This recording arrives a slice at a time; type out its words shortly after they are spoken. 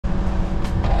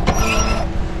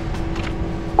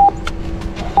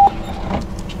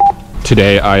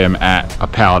Today I am at a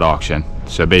pallet auction.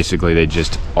 So basically they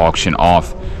just auction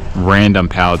off random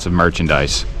pallets of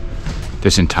merchandise.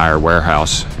 This entire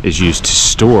warehouse is used to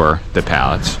store the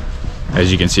pallets,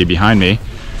 as you can see behind me.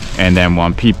 And then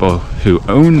when people who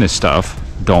own the stuff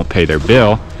don't pay their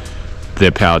bill,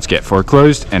 the pallets get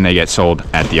foreclosed and they get sold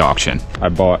at the auction. I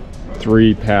bought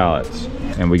 3 pallets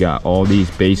and we got all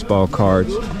these baseball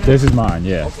cards. This is mine,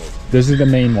 yeah. This is the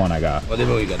main one I got. What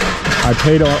level you got? I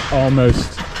paid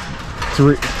almost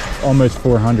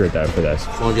 400 though for this.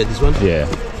 400 this one? Yeah.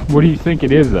 What do you think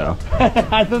it is though?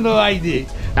 I don't know idea.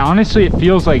 Honestly, it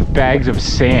feels like bags of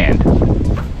sand.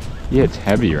 Yeah, it's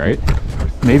heavy, right?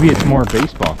 Maybe it's more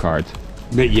baseball cards.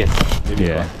 Yes. Maybe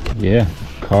Yeah. Yeah,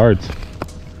 cards.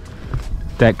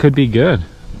 That could be good.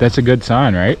 That's a good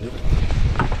sign, right?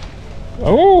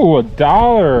 Oh,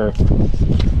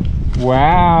 $1.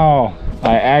 Wow.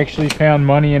 I actually found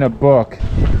money in a book.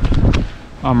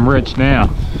 I'm rich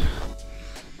now.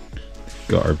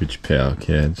 Garbage Pail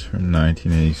Kids from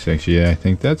 1986. Yeah, I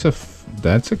think that's a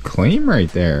claim right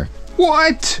there.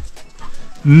 What?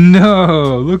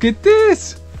 No, look at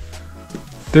this.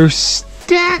 There's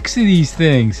stacks of these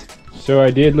things. So I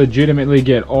did legitimately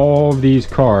get all of these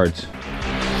cards.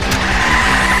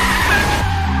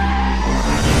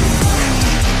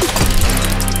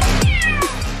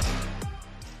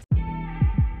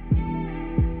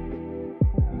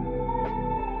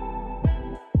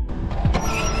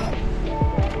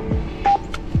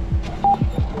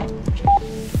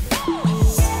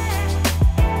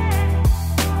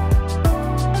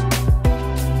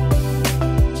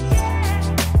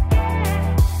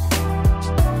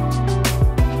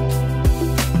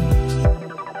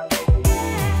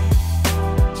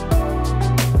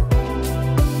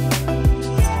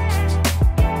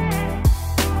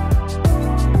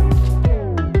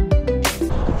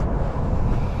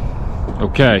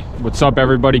 Okay, what's up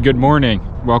everybody? Good morning.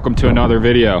 Welcome to another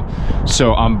video.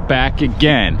 So I'm back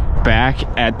again, back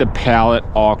at the pallet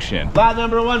auction. Lot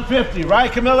number 150,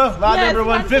 right Camilla? Lot yes, number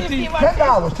 150?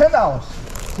 $10.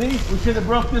 See, we should have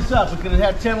broke this up. We could have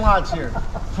had 10 lots here.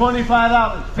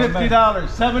 $25, $50,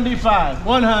 $75,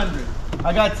 100.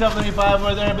 I got 75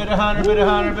 over there, bid 100, bid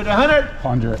 100, bid 100.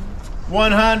 100.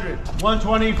 100,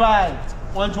 125,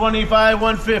 125,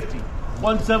 150,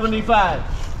 175.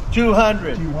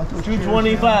 200,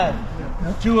 225,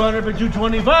 200 but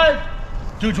 225,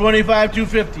 225,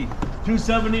 250,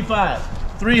 275,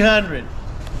 300.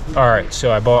 All right,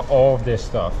 so I bought all of this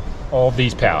stuff, all of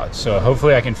these pallets. So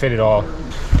hopefully I can fit it all.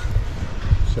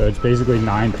 So it's basically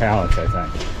 9 pallets, I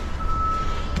think.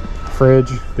 Fridge,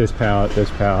 this pallet,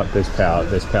 this pallet, this pallet,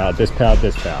 this pallet, this pallet,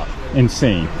 this pallet.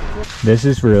 Insane. This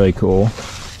is really cool.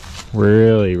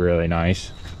 Really, really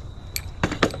nice.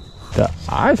 The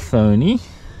iPhone-y.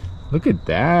 Look at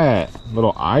that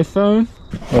little iPhone.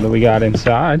 What do we got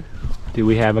inside? Do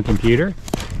we have a computer?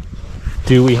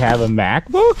 Do we have a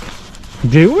MacBook?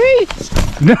 Do we?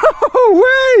 No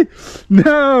way!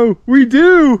 No, we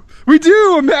do. We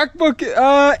do, a MacBook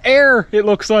Air, it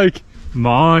looks like.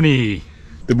 Money.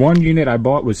 The one unit I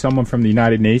bought was someone from the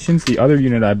United Nations. The other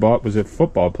unit I bought was a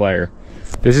football player.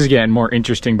 This is getting more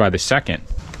interesting by the second.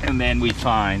 And then we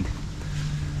find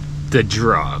the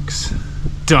drugs.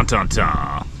 Dun dun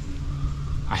dun.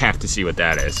 I have to see what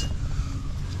that is.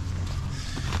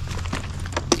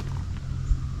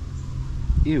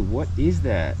 Ew, what is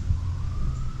that?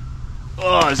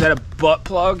 Oh, is that a butt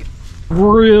plug?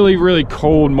 Really, really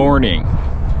cold morning.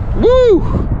 Woo!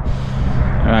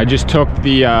 And I just took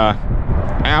the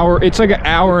hour, it's like an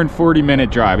hour and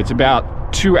 40-minute drive. It's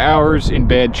about 2 hours in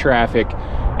bad traffic,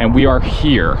 and we are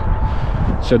here.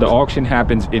 So the auction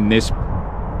happens in this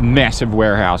massive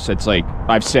warehouse that's, like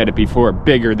I've said it before,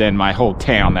 bigger than my whole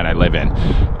town that I live in.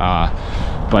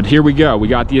 But here we go. We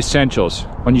got the essentials.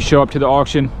 When you show up to the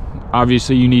auction,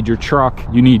 obviously you need your truck,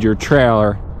 you need your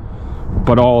trailer,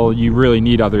 but all you really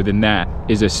need other than that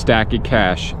is a stack of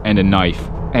cash and a knife,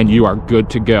 and you are good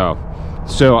to go.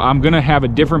 So I'm gonna have a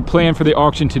different plan for the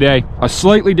auction today, a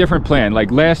slightly different plan.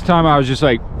 Like last time I was just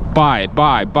like, buy it,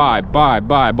 buy.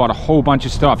 I bought a whole bunch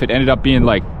of stuff. It ended up being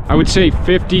like, I would say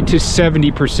 50 to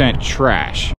 70%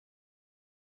 trash.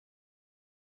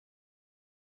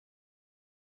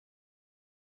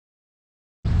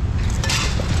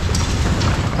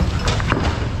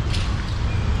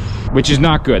 Which is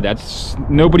not good. That's,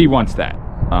 nobody wants that.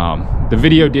 The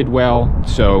video did well,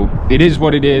 so it is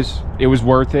what it is. It was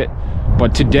worth it.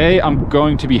 But today I'm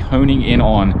going to be honing in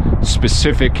on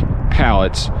specific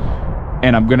pallets,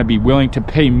 and I'm gonna be willing to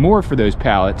pay more for those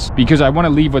pallets because I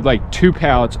wanna leave with like 2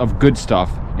 pallets of good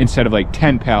stuff instead of like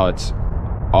 10 pallets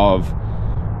of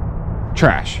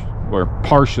trash. or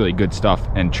partially good stuff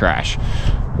and trash.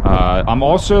 I'm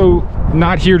also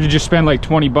not here to just spend like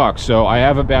 20 bucks. So I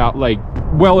have about like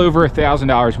well over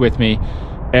 $1,000 with me,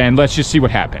 and let's just see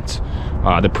what happens.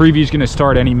 The preview is going to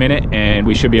start any minute, and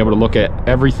we should be able to look at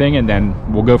everything, and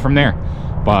then we'll go from there.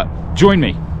 But join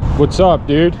me. What's up,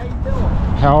 dude? How you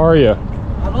doing? How are you?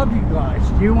 I love you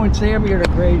guys. You and Sammy are the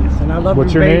greatest, and I love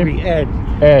What's your your baby, name?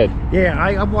 Ed. Ed. Yeah,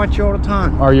 I watch you all the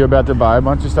time. Are you about to buy a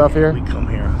bunch of stuff here? We come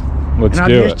here. Let's and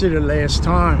do I missed it. you the last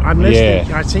time. I missed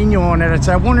it. I seen you on it. I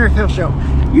said, I wonder if he'll show.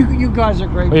 You guys are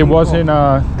great. It people. wasn't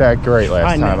that great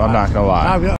last I know. time. I'm not gonna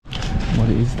lie. I- What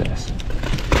is this?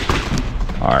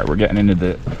 All right, we're getting into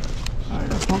the.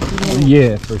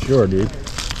 Yeah, for sure, dude.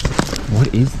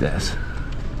 What is this?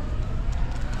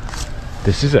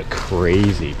 This is a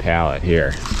crazy pallet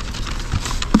here.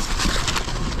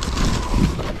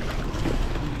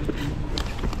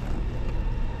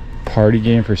 Party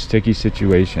game for sticky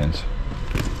situations.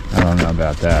 I don't know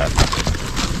about that.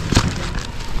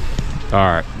 All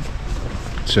right,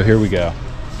 so here we go.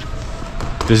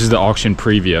 This is the auction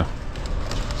preview.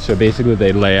 So basically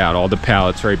they lay out all the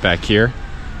pallets right back here,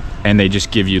 and they just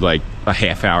give you like a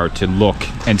half hour to look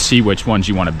and see which ones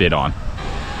you want to bid on.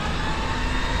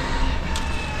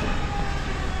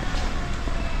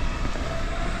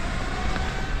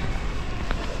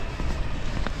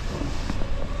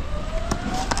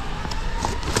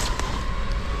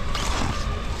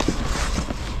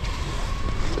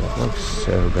 That looks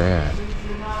so bad.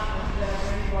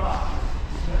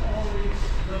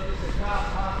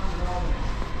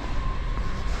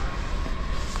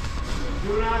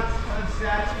 Do not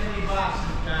unstack any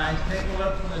boxes, guys. Take a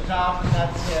look from the top, and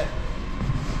that's it.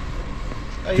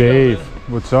 How you Dave, doing?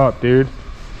 what's up, dude?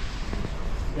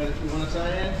 You want to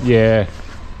sign in? Yeah.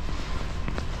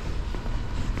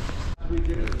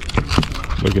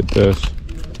 Look at this.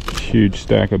 Huge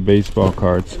stack of baseball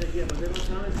cards.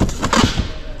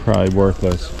 Probably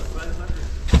worthless.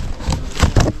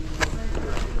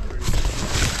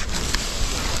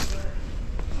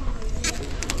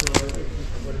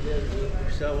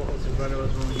 Sell what's in front of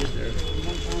us when we get there.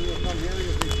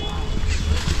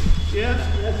 Yeah.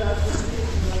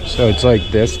 So it's like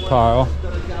this pile,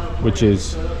 which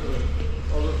is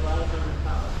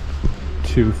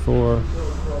 2, 4,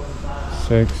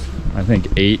 6, I think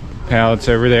 8 pallets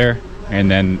over there, and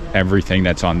then everything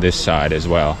that's on this side as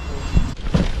well.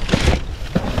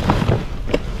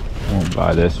 Won't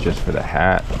buy this just for the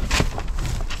hat.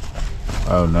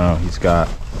 Oh no, he's got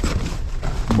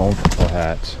multiple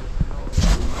hats.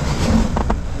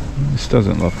 This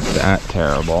doesn't look that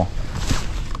terrible.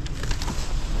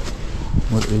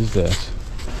 What is this?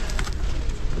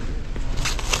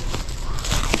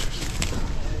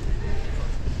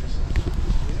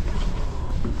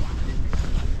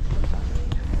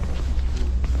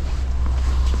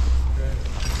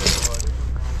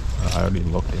 I already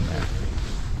looked in there.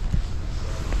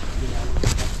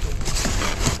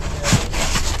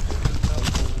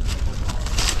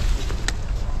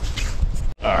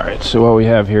 Alright, so what we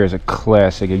have here is a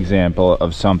classic example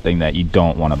of something that you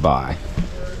don't want to buy.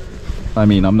 I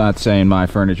mean, I'm not saying my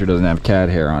furniture doesn't have cat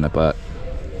hair on it, but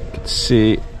you can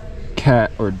see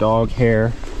cat or dog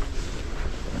hair,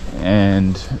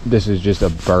 and this is just a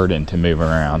burden to move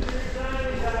around.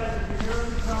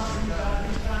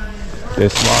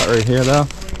 This lot right here though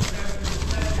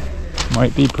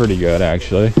might be pretty good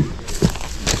actually.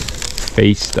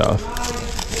 Face stuff.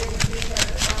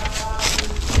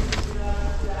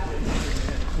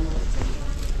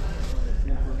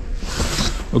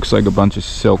 Looks like a bunch of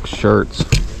silk shirts.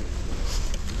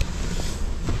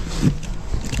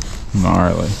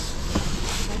 Gnarly.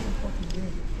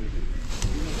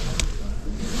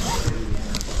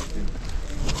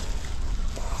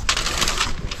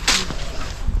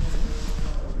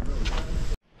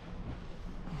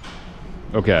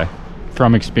 Okay,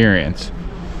 from experience,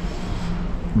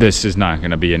 this is not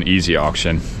going to be an easy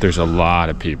auction. There's a lot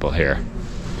of people here,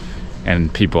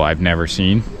 and people I've never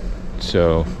seen.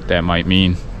 So that might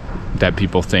mean that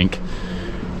people think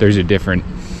there's a different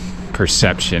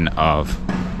perception of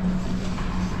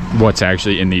what's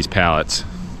actually in these pallets,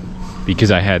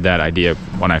 because I had that idea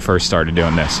when I first started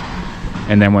doing this,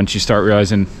 and then once you start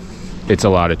realizing it's a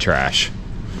lot of trash.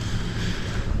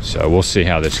 So we'll see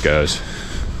how this goes.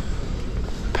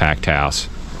 Packed house.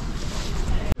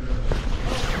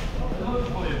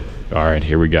 All right,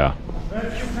 here we go.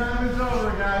 Rescue time is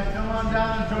over, guys. Come on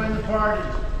down and join the party.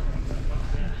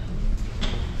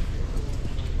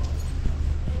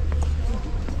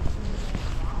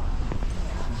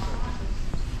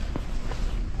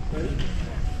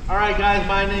 All right, guys,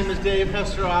 my name is Dave,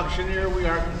 Hester Auctioneer. We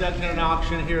are conducting an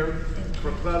auction here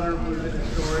for clutter, move it to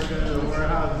storage into the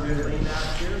warehouse, and clean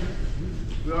downstairs.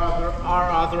 We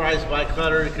are authorized by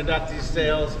Clutter to conduct these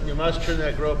sales. You must turn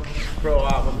that crow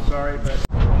off. I'm sorry, but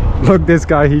Look, this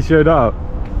guy, he showed up.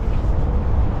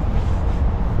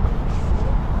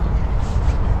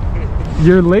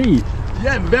 You're late.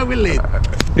 Yeah, I'm very late.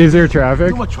 Is there traffic?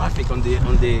 Too much traffic on the.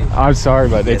 I'm sorry,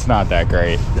 but it's not that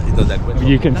great. It's not that great.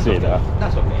 You can That's see okay. that.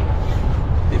 That's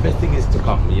okay. The best thing is to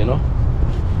come, you know.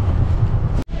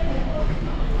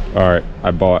 All right,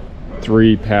 I bought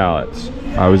 3 pallets.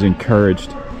 I was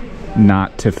encouraged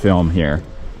not to film here,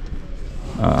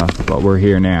 but we're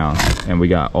here now, and we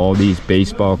got all these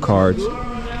baseball cards.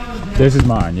 This is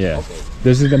mine, yeah. Okay.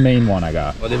 This is the main one I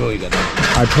got. Whatever you got.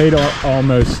 I paid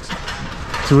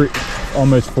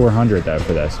almost 400 though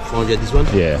for this. 400 this one?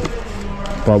 Yeah,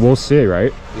 but we'll see,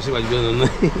 right? You see what you're doing?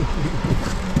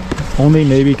 Only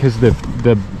maybe because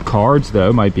the cards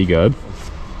though might be good.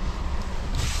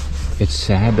 It's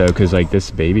sad though, because like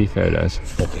this baby photos.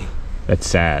 Okay. That's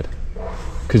sad,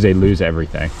 because they lose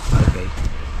everything. Okay.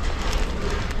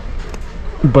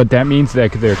 But that means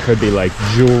that there could be like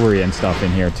jewelry and stuff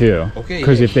in here too. Okay.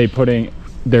 Because Yeah. if they putting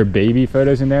their baby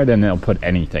photos in there, then they'll put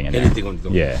anything in Anything on the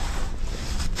there. Yeah.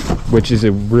 Which is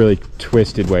a really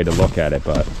twisted way to look at it,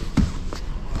 but.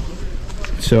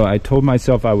 So I told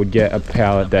myself I would get a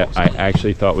palette that I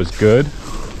actually thought was good.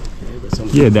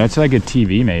 Yeah, that's like a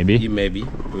TV maybe. Maybe.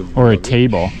 Or a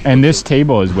table. And this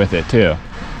table is with it too.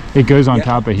 It goes on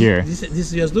top of here.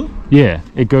 This just do? Yeah,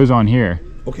 it goes on here.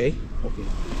 Okay. Okay.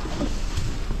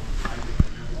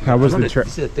 How was This the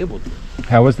is a table.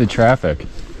 How was the traffic?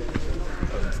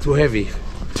 It's too heavy.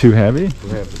 Too heavy? Too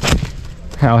heavy.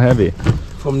 How heavy?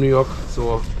 From New York,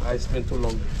 so I spent too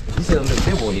long. This is on the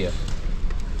table here.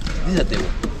 This is a table.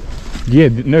 Yeah,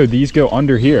 no, these go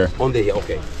under here. On the here,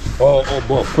 okay. Oh,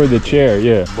 both. For the chair,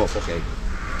 yeah. Both, okay.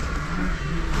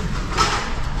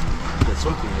 There's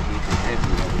something a bit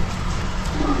heavy.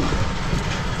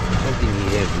 Something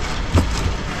heavy.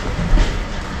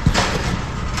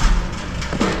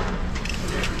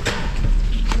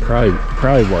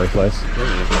 Probably worthless.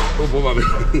 Oh, probably.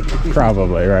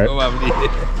 Probably, right? Probably.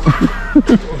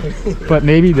 But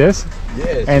maybe this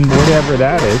Yes. and whatever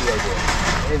that is.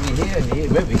 Heavy here and here,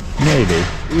 maybe. Maybe.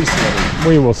 We see.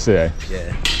 We will see.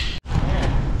 Yeah.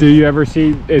 Do you ever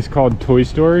see, it's called Toy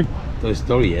Story, Toy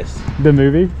Story, yes. the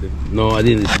movie? No, I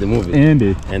didn't see the movie.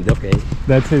 Andy, And okay.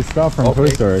 that's his stuff from Toy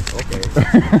Okay. Story. Okay.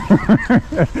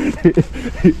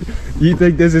 You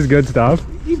think this is good stuff?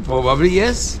 Probably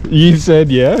yes. You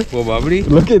said yeah? Probably.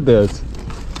 Look at this.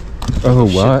 Oh,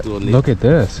 what? shit, Tony. Look at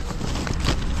this.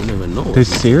 You never know. There's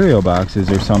cereal boxes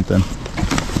or something.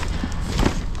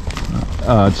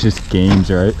 Oh, it's just games,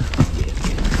 right?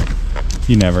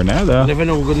 You never know, though. You never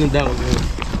know we're gonna down.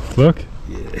 Look,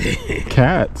 Yeah.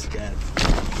 cats. Cat.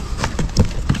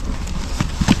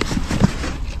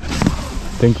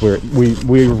 Think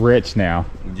we're rich now.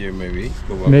 Yeah, maybe.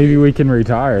 Probably. Maybe we can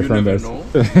retire You from never this. know.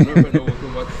 You never know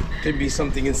what could be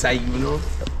something inside, you know.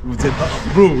 We said,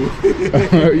 bro.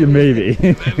 Maybe.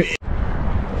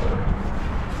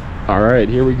 All right,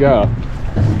 here we go.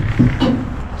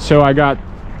 So I got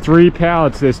 3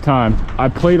 pallets this time. I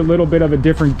played a little bit of a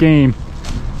different game,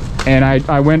 and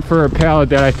I went for a pallet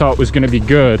that I thought was going to be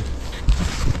good,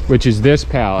 which is this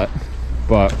pallet,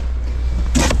 but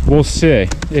we'll see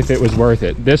if it was worth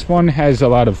it. This one has a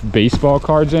lot of baseball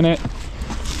cards in it,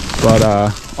 but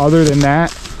other than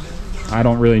that, I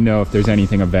don't really know if there's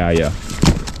anything of value.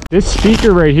 This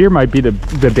speaker right here might be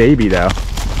the baby though.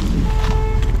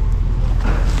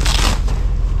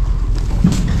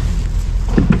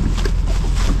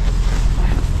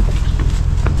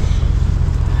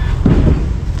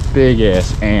 Big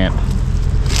ass amp.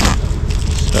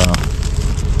 So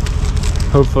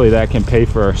hopefully that can pay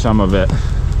for some of it.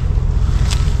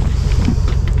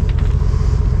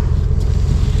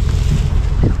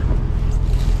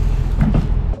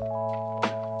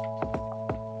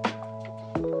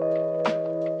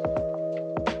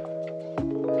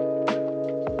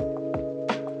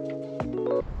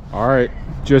 All right,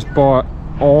 just bought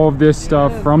all of this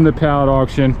stuff from the pallet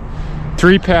auction.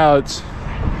 3 pallets.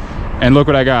 And look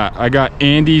what I got. I got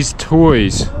Andy's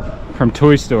toys from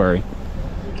Toy Story.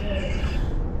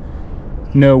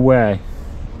 No way.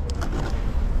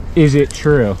 Is it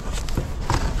true?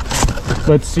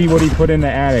 Let's see what he put in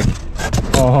the attic.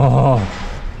 Oh,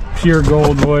 pure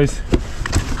gold, boys.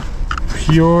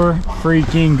 Pure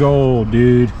freaking gold,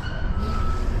 dude.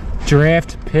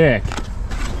 Draft pick.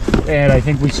 And I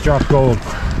think we struck gold.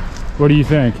 What do you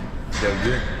think? They're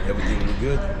good. Everything look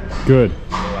good. Good.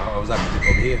 I was happy to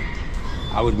come here.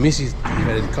 I would miss it if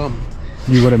I didn't come.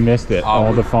 You would have missed it. All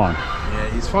would. the fun. Yeah,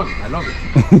 it's fun. I love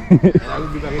it. And I will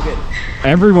be back again.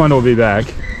 Everyone will be back.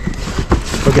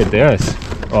 Look at this.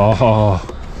 Oh,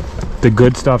 the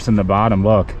good stuff's in the bottom.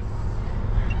 Look.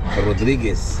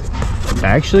 Rodriguez.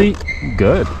 Actually,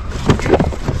 good.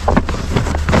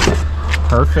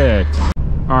 Perfect.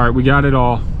 All right, we got it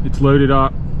all. It's loaded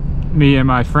up. Me and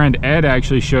my friend Ed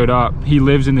actually showed up. He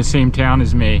lives in the same town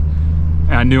as me.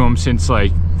 I knew him since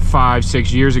like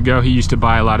 5-6 years ago. He used to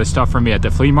buy a lot of stuff from me at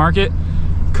the flea market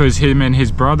because him and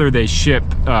his brother, they ship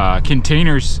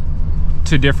containers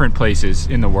to different places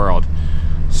in the world.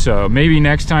 So maybe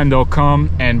next time they'll come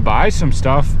and buy some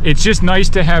stuff. It's just nice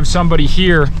to have somebody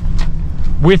here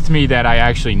with me that I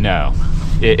actually know.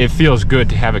 It feels good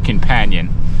to have a companion.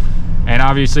 And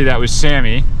obviously that was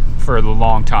Sammy for a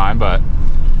long time, but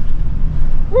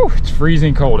whew, it's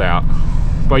freezing cold out.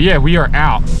 But yeah, we are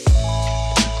out.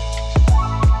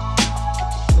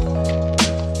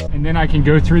 And then I can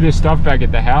go through this stuff back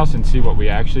at the house and see what we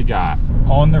actually got.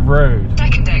 On the road.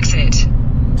 Second exit.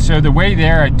 So the way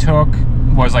there I took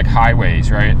was like highways,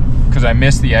 right? Because I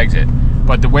missed the exit.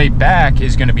 But the way back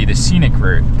is gonna be the scenic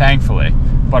route, thankfully.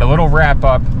 But a little wrap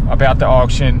up about the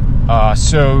auction.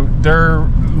 So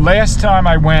last time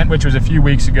I went, which was a few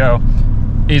weeks ago,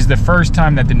 is the first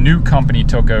time that the new company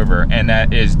took over, and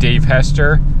that is Dave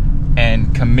Hester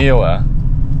and Camilla.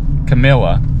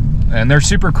 And they're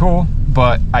super cool,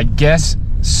 but I guess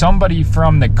somebody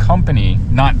from the company,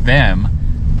 not them,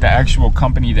 the actual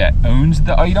company that owns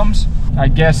the items, I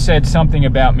guess said something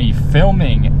about me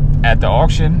filming at the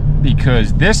auction,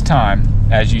 because this time,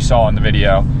 as you saw in the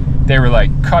video, they were like,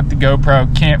 cut the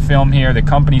GoPro, can't film here, the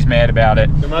company's mad about it.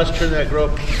 You must turn that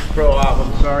GoPro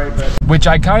off, I'm sorry, but... Which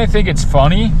I kind of think it's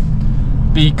funny,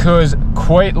 because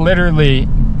quite literally,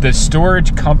 the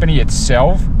storage company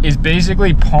itself is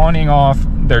basically pawning off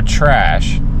their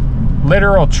trash,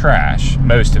 literal trash,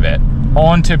 most of it,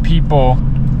 onto people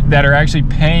that are actually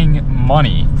paying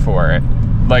money for it,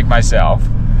 like myself.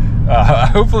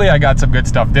 Hopefully I got some good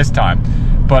stuff this time,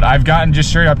 but I've gotten just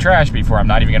straight up trash before, I'm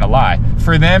not even gonna lie.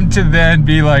 For them to then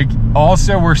be like,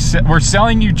 also we're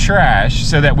selling you trash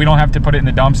so that we don't have to put it in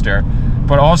the dumpster,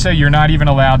 but also you're not even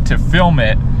allowed to film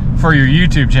it for your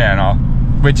YouTube channel,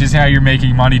 which is how you're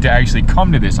making money to actually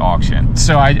come to this auction.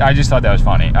 So I just thought that was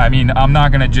funny. I mean, I'm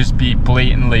not gonna just be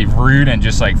blatantly rude and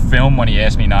just like film when he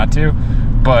asked me not to,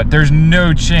 but there's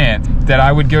no chance that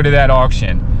I would go to that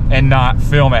auction and not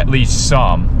film at least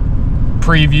some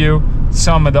preview,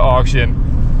 some of the auction,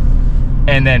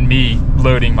 and then me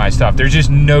loading my stuff. There's just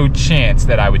no chance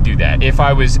that I would do that. If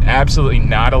I was absolutely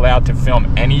not allowed to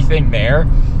film anything there,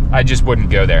 I just wouldn't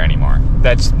go there anymore.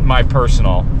 That's my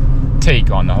personal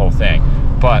take on the whole thing.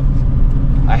 But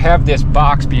I have this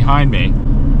box behind me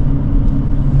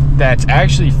that's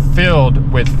actually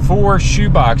filled with 4 shoe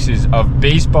boxes of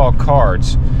baseball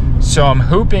cards. So I'm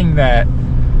hoping that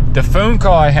the phone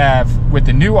call I have with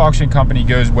the new auction company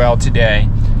goes well today,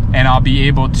 and I'll be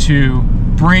able to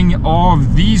bring all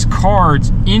of these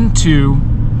cards into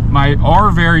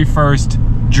our very first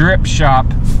drip shop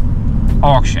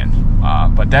auction.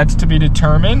 But that's to be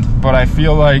determined, but I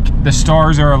feel like the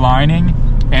stars are aligning,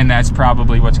 and that's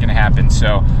probably what's gonna happen.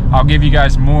 So I'll give you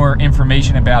guys more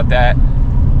information about that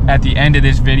at the end of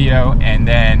this video, and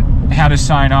then how to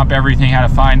sign up, everything, how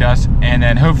to find us, and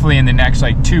then hopefully in the next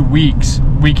like 2 weeks,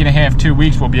 week and a half, 2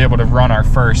 weeks, we'll be able to run our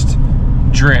first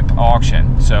drip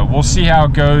auction. So we'll see how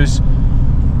it goes,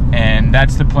 and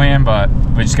that's the plan, but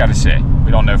we just gotta see.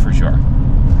 We don't know for sure.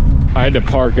 I had to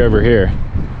park over here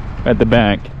at the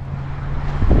bank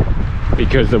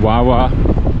because the Wawa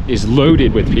is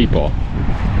loaded with people.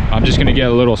 I'm just gonna get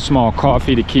a little small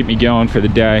coffee to keep me going for the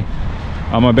day.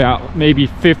 I'm about maybe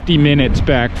 50 minutes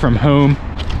back from home,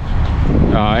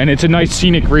 and it's a nice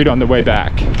scenic route on the way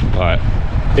back, but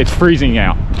it's freezing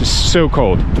out, just so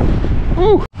cold.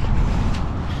 Woo.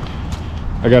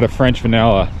 I got a French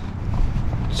vanilla.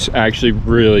 It's actually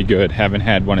really good. Haven't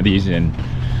had one of these in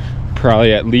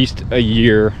probably at least a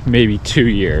year, maybe 2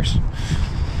 years.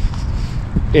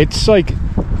 It's like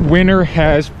winter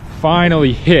has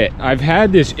finally hit. I've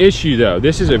had this issue though.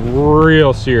 This is a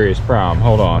real serious problem.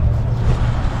 Hold on.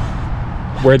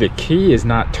 Where the key is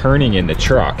not turning in the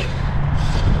truck.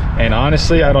 And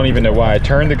honestly, I don't even know why I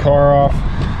turned the car off.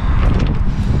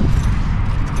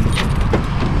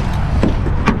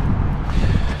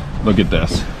 Look at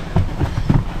this.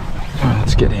 Well,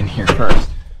 let's get in here first.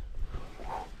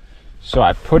 So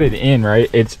I put it in, right?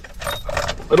 It's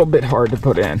a little bit hard to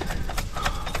put in.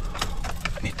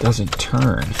 And it doesn't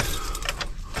turn.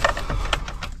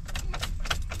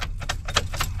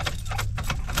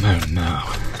 Oh no.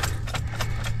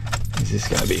 Is this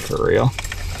gonna be for real?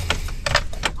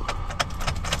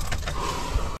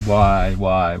 Why?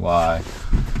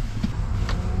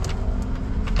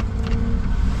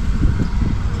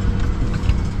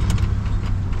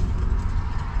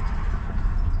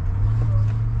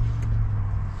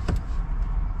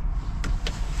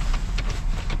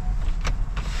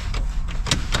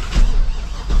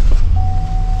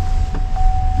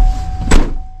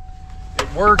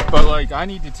 Work, but like I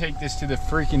need to take this to the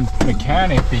freaking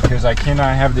mechanic because I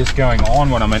cannot have this going on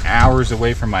when I'm an hours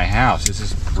away from my house. This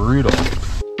is brutal.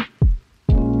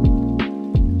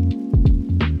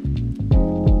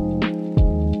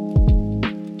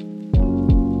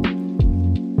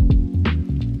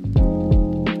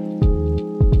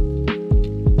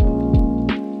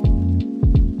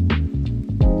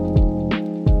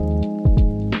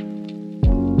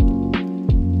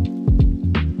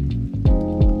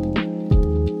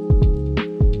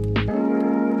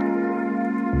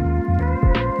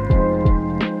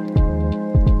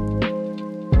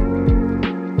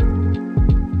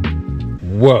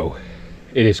 Whoa,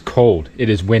 it is cold, it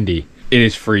is windy, it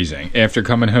is freezing. After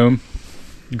coming home,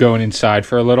 going inside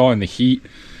for a little in the heat,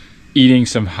 eating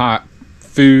some hot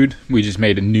food. We just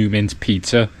made a Newman's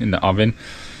pizza in the oven.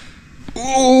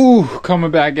 Ooh,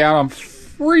 coming back out, I'm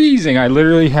freezing. I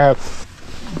literally have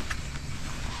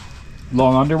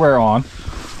long underwear on,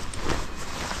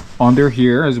 under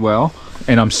here as well,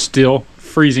 and I'm still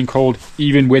freezing cold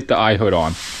even with the eye hood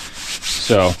on.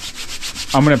 So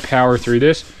I'm gonna power through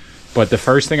this. But the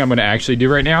first thing I'm going to actually do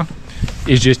right now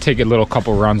is just take a little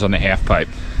couple runs on the half pipe.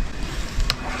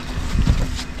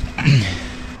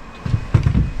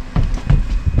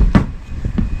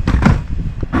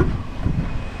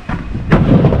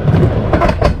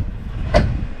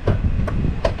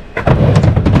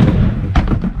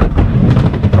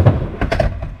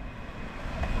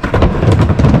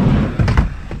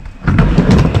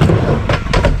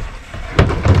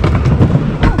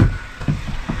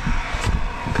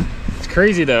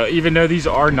 Crazy though, even though these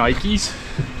are Nikes,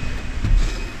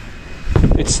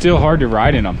 it's still hard to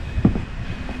ride in them.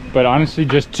 But honestly,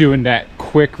 just doing that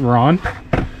quick run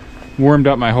warmed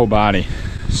up my whole body.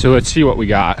 So let's see what we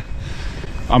got.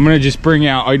 I'm gonna just bring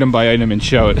out item by item and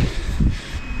show it.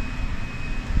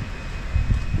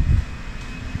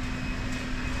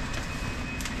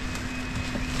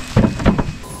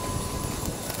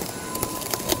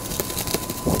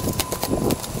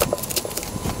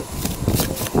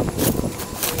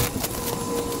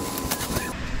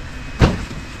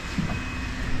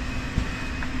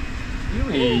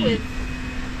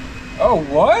 Oh,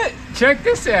 what? Check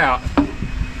this out.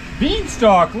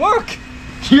 Beanstalk, look!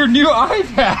 Your new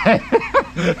iPad!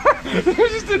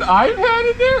 There's just an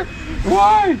iPad in there?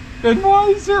 Why? And why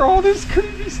is there all this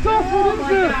creepy stuff? What is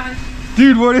that? Gosh.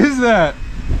 Dude, what is that?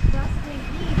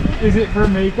 Is it for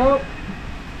makeup?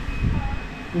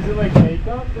 Is it like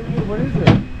makeup? What is it?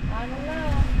 I don't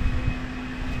know.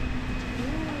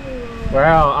 Ooh.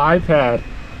 Wow, iPad.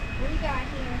 What do you got here?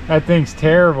 That thing's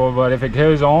terrible, but if it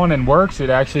goes on and works, it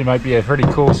actually might be a pretty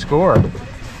cool score.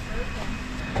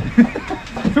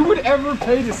 Who would ever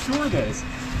pay to store this?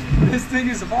 This thing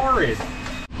is horrid.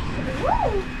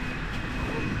 Woo.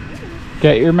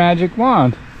 Get your magic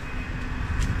wand.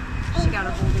 She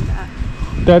gotta hold that.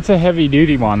 That's a heavy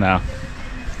duty one though.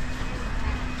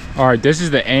 Alright, this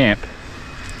is the amp.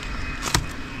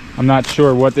 I'm not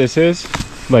sure what this is,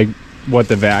 like what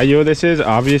the value of this is.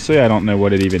 Obviously, I don't know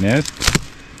what it even is,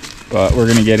 but we're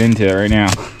gonna get into it right now.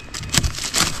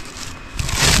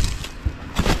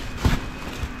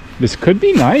 This could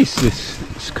be nice.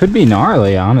 This could be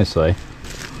gnarly, honestly.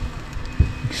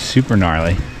 Super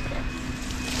gnarly.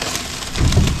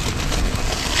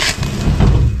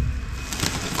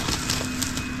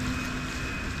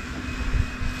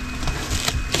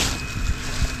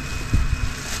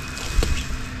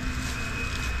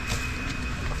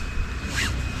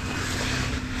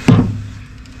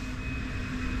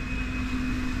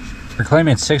 They're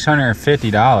claiming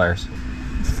 $650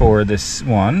 for this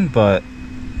one, but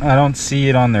I don't see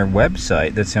it on their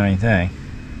website. That's the only thing.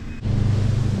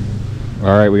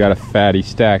 Alright, we got a fatty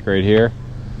stack right here.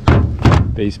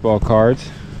 Baseball cards.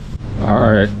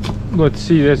 Alright, let's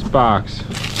see this box.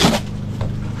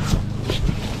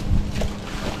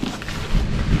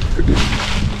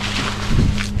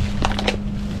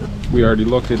 We already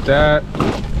looked at that.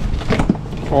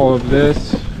 All of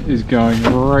this is going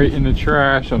right in the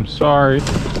trash. I'm sorry.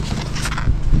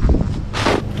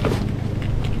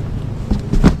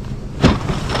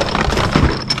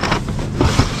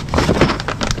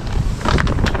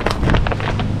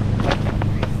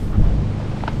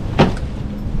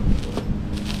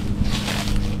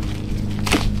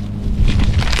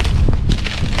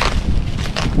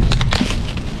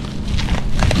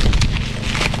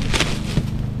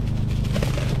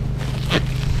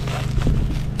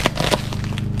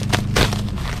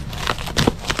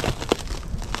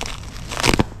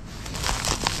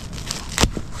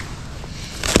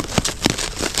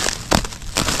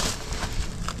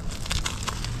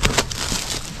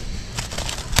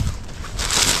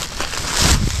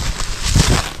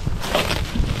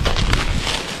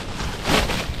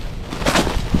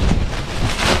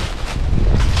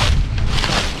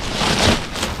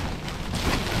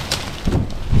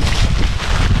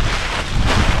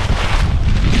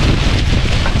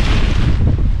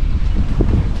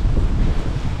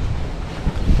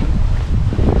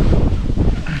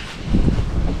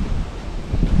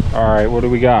 right, what do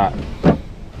we got?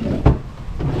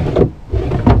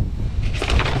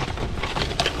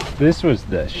 This was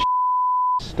the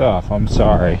stuff, I'm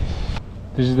sorry.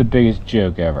 This is the biggest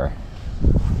joke ever.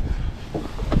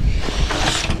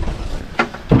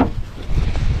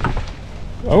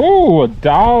 Oh,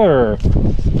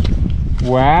 $1.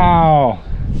 Wow.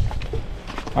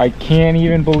 I can't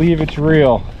even believe it's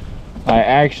real. I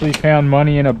actually found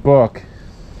money in a book.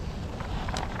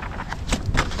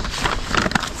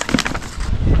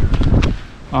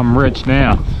 I'm rich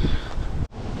now.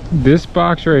 This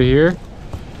box right here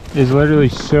is literally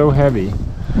so heavy.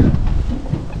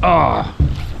 Oh,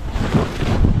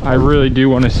 I really do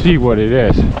want to see what it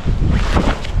is.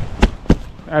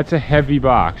 That's a heavy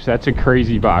box. That's a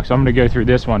crazy box. I'm gonna go through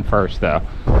this one first though.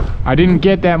 I didn't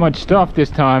get that much stuff this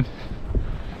time,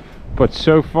 but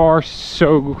so far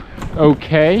so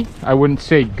okay. I wouldn't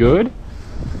say good,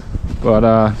 but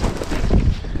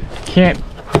can't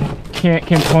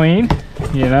complain,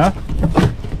 you know.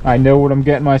 I know what I'm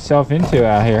getting myself into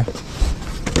out here.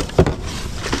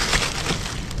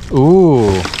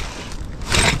 Ooh,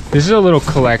 this is a little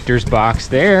collector's box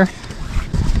there.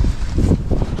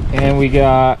 And we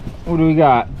got, what do we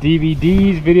got?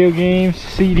 DVDs, video games,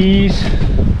 CDs.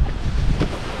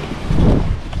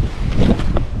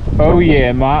 Oh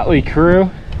yeah, Motley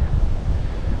Crue.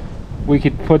 We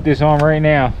could put this on right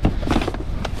now.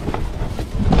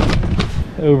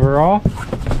 Overall,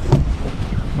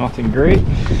 nothing great.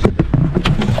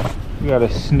 We got a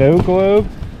snow globe,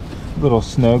 little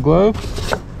snow globe.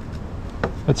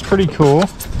 That's pretty cool.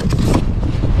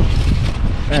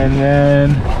 And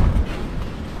then,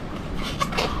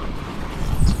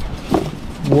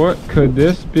 what could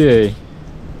this be?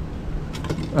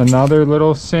 Another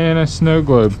little Santa snow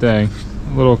globe thing.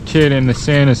 A little kid in the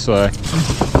Santa sleigh.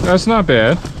 That's not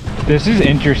bad. This is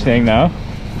interesting though.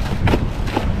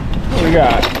 What we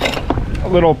got? A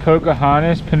little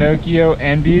Pocahontas, Pinocchio,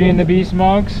 and Beauty and the Beast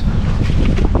mugs.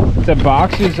 The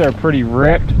boxes are pretty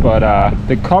ripped, but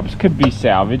the cups could be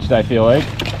salvaged, I feel like.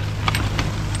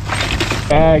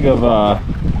 Bag of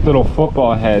little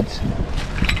football heads.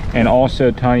 And also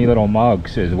tiny little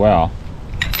mugs as well.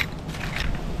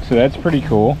 So that's pretty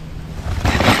cool.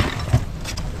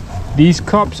 These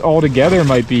cups all together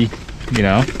might be, you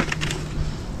know,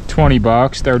 20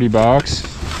 bucks, 30 bucks.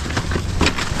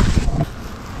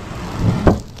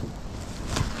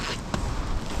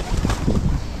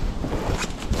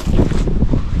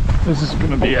 This is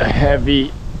gonna be a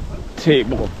heavy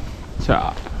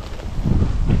tabletop.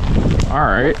 All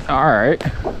right.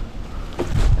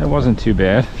 That wasn't too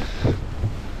bad.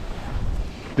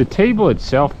 The table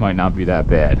itself might not be that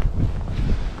bad.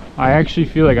 I actually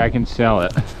feel like I can sell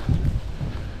it.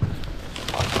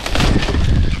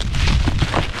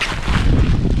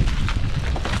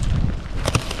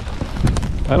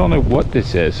 I don't know what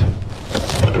this is.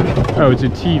 Oh, it's a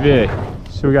TV.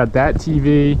 So we got that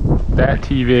TV,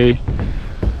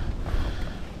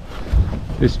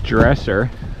 this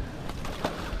dresser,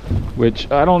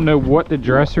 which I don't know what the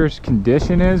dresser's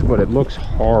condition is, but it looks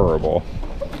horrible.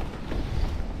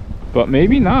 But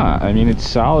maybe not. I mean, it's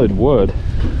solid wood.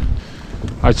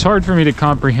 It's hard for me to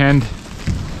comprehend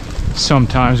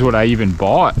sometimes what I even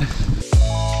bought.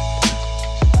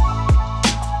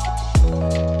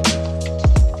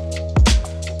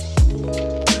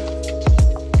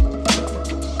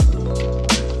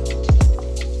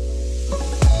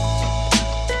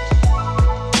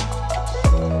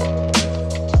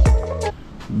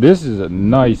 This is a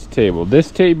nice table.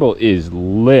 This table is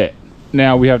lit.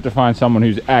 Now we have to find someone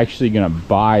who's actually gonna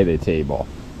buy the table.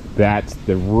 That's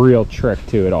the real trick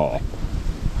to it all.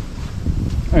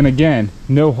 And again,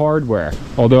 no hardware.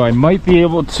 Although I might be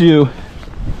able to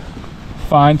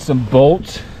find some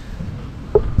bolts.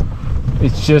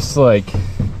 It's just like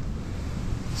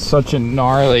such a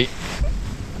gnarly.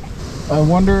 I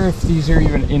wonder if these are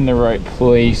even in the right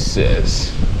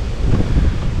places.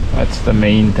 That's the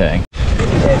main thing.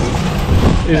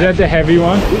 Is that the heavy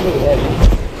one?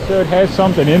 So it has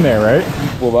something in there, right?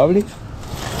 Probably.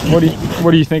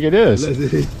 What do you think it is?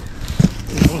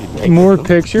 More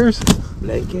pictures?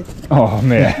 Blanket. Oh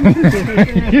man,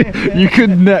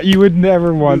 you would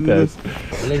never want this.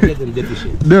 Blanket and dirty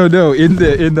shit. No, in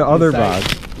the other box.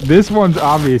 This one's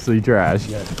obviously trash.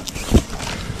 Yeah.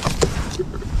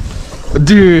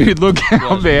 Dude, look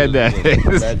how bad that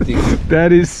is. Bad thing.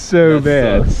 That is so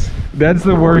bad. Sucks. That's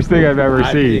the worst thing I've ever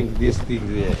I seen. think this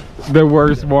thing there. The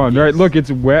worst one, right? Look,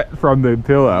 it's wet from the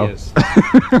pillow. Yes.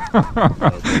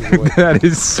 That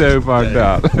is so fucked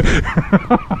up.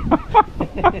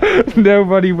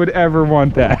 Nobody would ever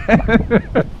want that.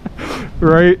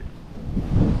 Right?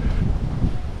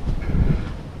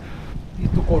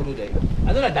 It's too cold today.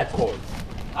 I don't like that cold.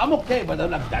 I'm okay, but I'm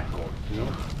not that cold, you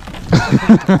know?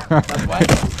 That's why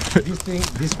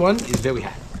this one is very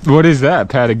hot. What is that,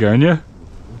 Patagonia?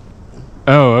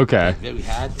 Oh, okay. Very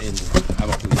hot, and I'm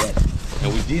okay with that.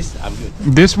 And with this, I'm good.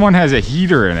 This one has a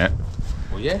heater in it.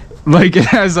 Oh, yeah? Like it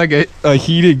has like a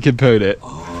heated component.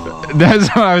 Oh. That's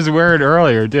what I was wearing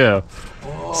earlier too.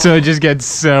 Oh. So it just gets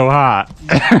so hot.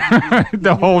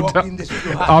 The whole time.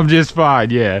 I'm just fine,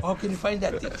 yeah. How can you find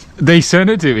that thing? They sent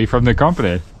it to me from the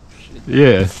company.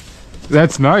 Yeah.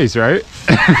 That's nice, right?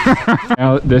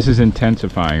 Now this is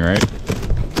intensifying, right?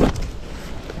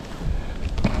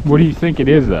 What do you think it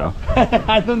is though?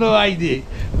 I don't know idea.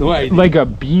 No idea. Like a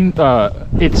bean,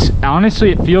 it's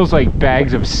honestly, it feels like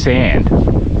bags of sand.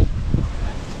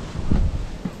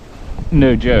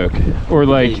 No joke. Or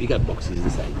like, you got boxes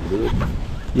inside.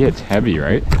 yeah, it's heavy,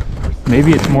 right?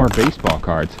 Maybe it's more baseball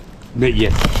cards.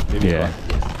 Yes. Maybe Yeah.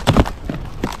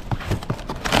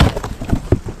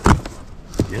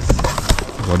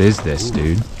 Yes. What is this,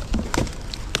 dude?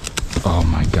 Oh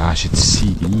my gosh, it's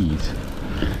CDs.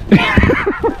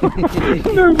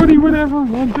 Nobody would ever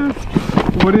want this.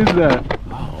 What is that?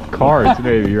 Cards,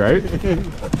 maybe, right?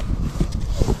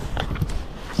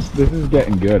 This is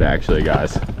getting good, actually,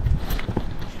 guys.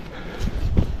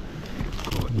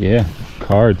 Yeah,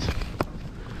 cards.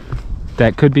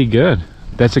 That could be good.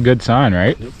 That's a good sign,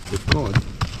 right? Yep, it's gone.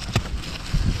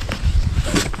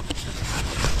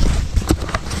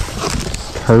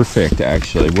 Perfect,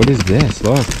 actually. What is this?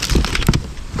 Look.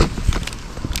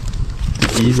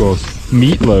 Eagles.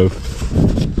 Meatloaf.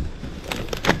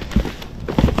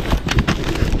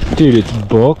 Dude, it's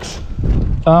books.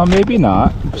 Maybe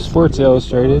not. Sports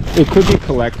Illustrated. It could be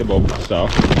collectible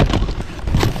stuff.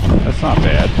 That's not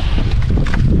bad.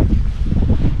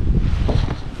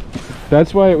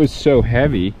 That's why it was so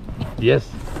heavy. Yes.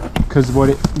 Because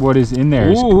what is in there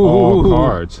is all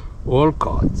cards. All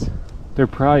cards. They're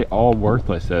probably all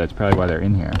worthless, though. That's probably why they're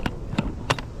in here.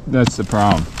 That's the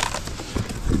problem.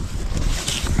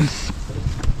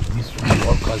 This one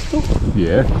all cards too.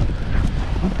 Yeah.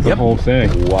 The whole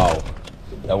thing. Wow.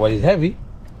 That one is heavy.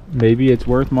 Maybe it's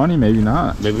worth money, maybe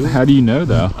not. Maybe. How do you know,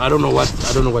 though? I don't know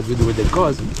what we do with the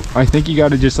cards. I think you got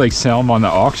to just like sell them on the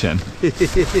auction,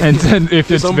 and then if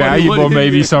it's Somebody valuable, wanted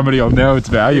maybe it. somebody will know it's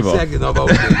valuable. Exactly. No, but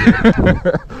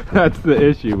That's the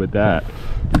issue with that.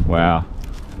 Wow,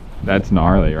 that's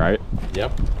gnarly, right?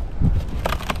 yep.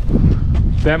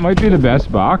 That might be the best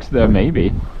box, though.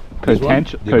 Maybe, This one?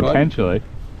 The card? potentially,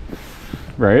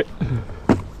 right?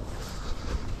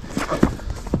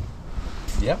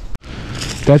 Yep.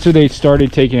 That's where they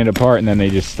started taking it apart, and then they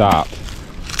just stopped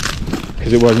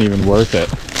because it wasn't even worth it.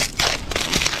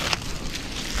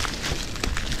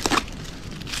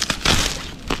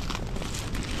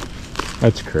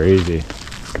 That's crazy.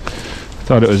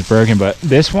 Thought it was broken, but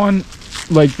this one,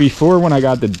 like before when I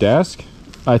got the desk,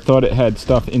 I thought it had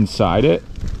stuff inside it.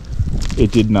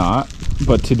 It did not,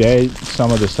 but today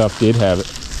some of the stuff did have it.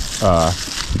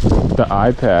 The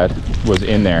iPad was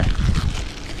in there.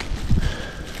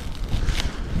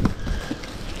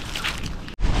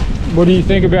 What do you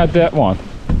think about that one?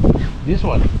 This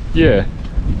one. Yeah,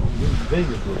 Very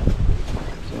good.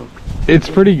 it's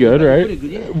pretty good, right? Pretty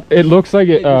good, yeah. It looks like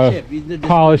it Very good shape. It's not just-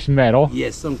 polished metal.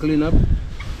 Yes, some cleanup.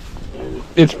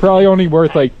 It's probably only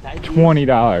worth like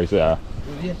 $20 though,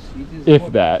 Yes, it is.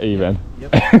 if that even.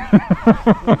 Yep.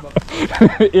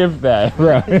 If that,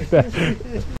 right?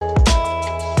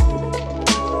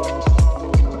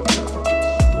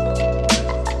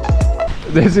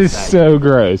 This is so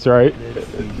gross, right?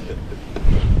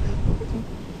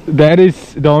 That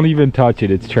is, don't even touch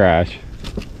it, it's trash.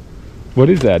 What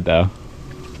is that though?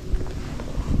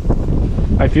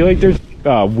 I feel like there's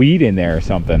weed in there or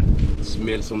something.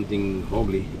 Smell something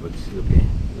ugly, but it's okay.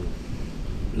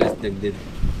 Let's take that.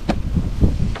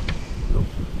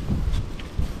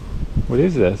 What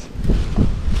is this?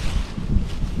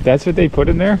 That's what they put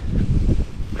in there?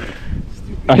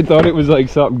 I thought it was like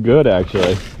something good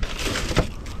actually.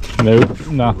 Nope,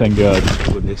 nothing good.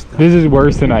 Goodness stuff. This is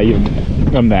worse than I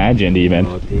even imagined even.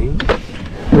 Nothing.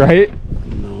 Right?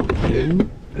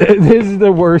 Nothing. This is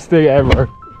the worst thing ever.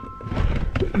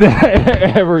 That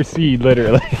I ever seen,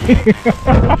 literally.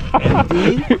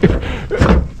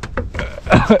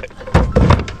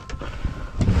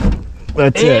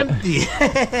 That's Empty.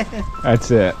 it.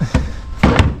 That's it.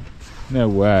 No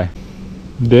way.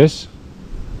 This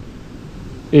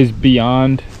is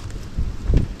beyond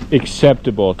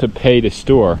acceptable to pay to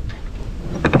store.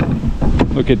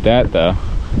 Look at that though.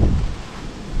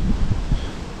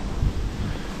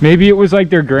 Maybe it was like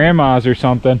their grandma's or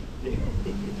something.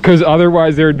 Because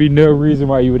otherwise there would be no reason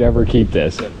why you would ever keep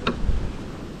this.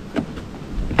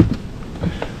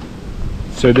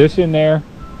 So this in there,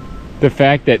 the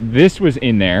fact that this was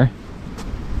in there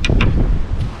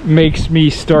makes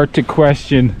me start to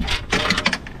question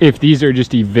if these are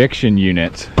just eviction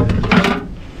units.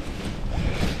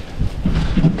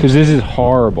 Because this is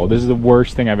horrible. This is the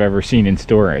worst thing I've ever seen in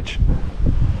storage.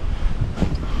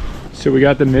 So we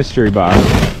got the mystery box.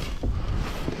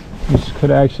 This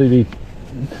could actually be...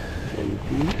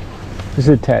 This is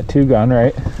a tattoo gun,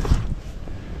 right?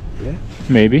 Yeah.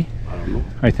 Maybe. I don't know.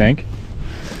 I think.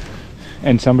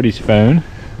 And somebody's phone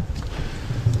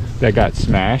that got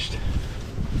smashed.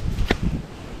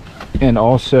 And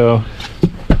also,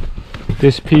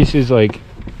 this piece is like...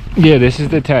 Yeah, this is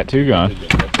the tattoo gun.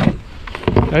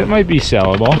 That might be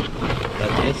sellable.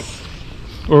 That is.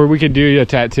 Or we could do a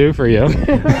tattoo for you.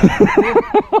 Because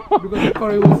the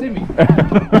car will see me.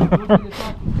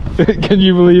 Can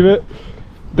you believe it?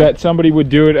 That somebody would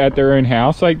do it at their own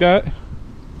house like that?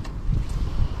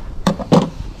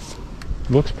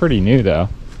 Looks pretty new though.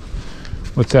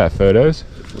 What's that, photos?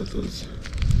 Photos.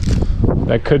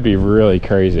 That could be really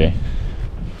crazy.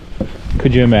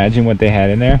 Could you imagine what they had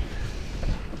in there?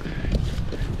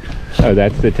 Oh,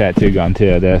 that's the tattoo gun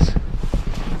too, this.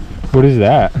 What is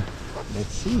that? Let's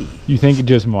see. You think it's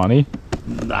just money?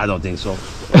 I don't think so.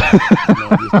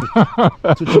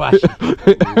 Too trashy.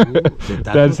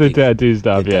 That's the tattoo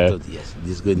stuff, yeah. Tattoo, yes,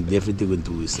 this is going definitely going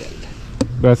to sell.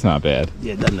 That's not bad.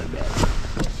 Yeah, that's not bad.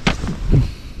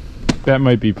 That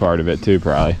might be part of it too,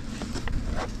 probably.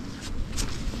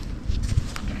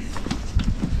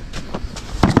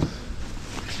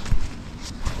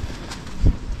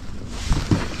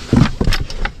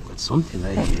 Got something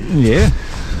right here. Yeah,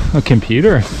 a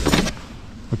computer.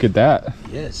 Look at that.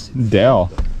 Yes. Dell.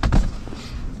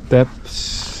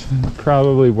 That's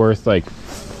probably worth like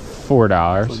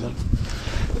 $4.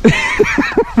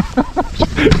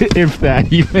 If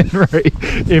that even, right?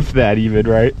 If that even,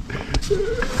 right?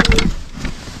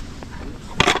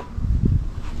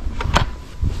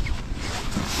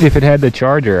 If it had the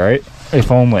charger, right? If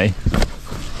only.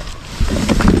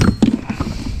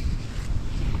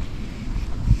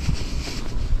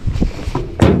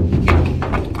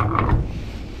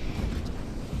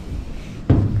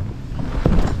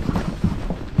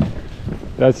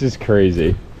 That's just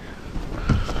crazy.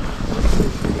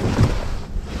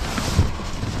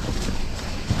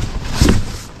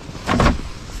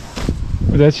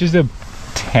 That's just a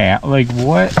like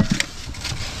what?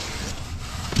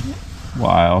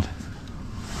 Wild.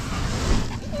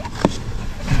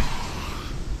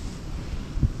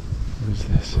 What is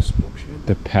this?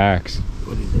 The packs.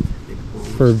 What is it?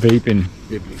 For vaping.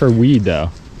 For weed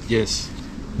though. Yes.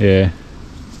 Yeah.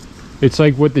 It's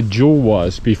like what the Juul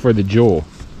was before the Juul.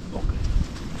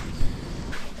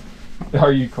 Okay.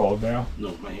 Are you cold now?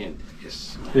 No, my hand.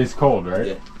 Yes. It's cold,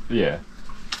 right? Yeah.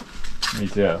 Yeah. Me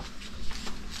too.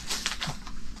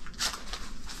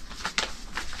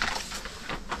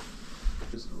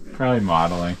 Probably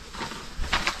modeling.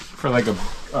 For like a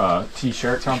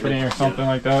t-shirt company or something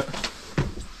like that.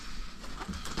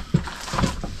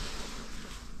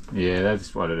 Yeah,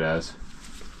 that's what it is.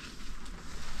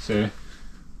 See?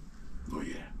 Oh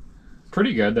yeah.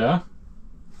 Pretty good though.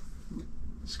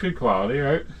 It's good quality,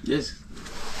 right? Yes.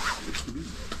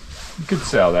 You could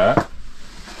sell that.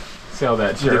 Sell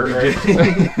that shirt, right?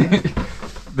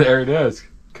 There it is.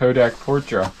 Kodak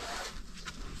Portra.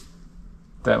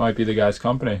 That might be the guy's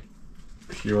company.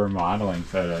 Pure modeling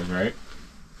photos, right?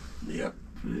 Yep.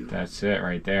 That's it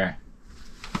right there.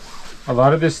 A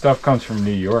lot of this stuff comes from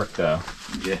New York though.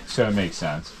 Yeah. So it makes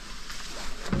sense.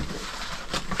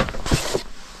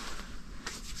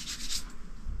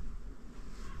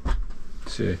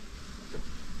 Let's see.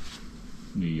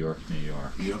 New York, New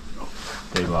York. Yep.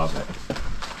 They love it.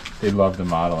 They love the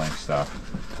modeling stuff.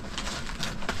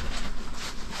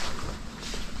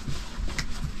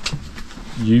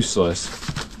 Useless.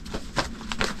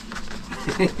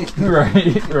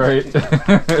 Right, right.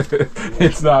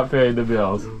 It's not paying the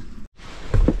bills.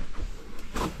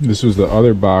 This was the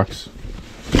other box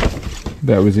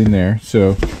that was in there.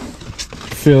 So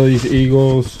Phillies,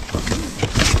 Eagles,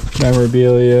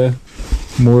 memorabilia,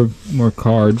 more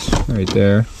cards right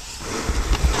there.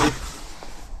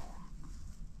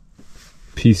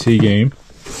 PC game,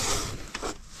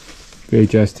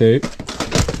 VHS tape,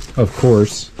 of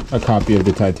course, a copy of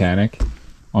the Titanic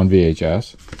on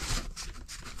VHS.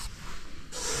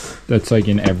 That's like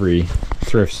in every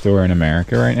thrift store in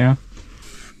America right now.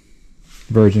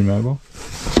 Virgin Mobile.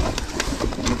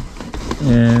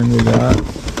 And we got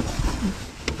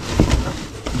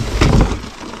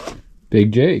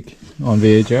Big Jake on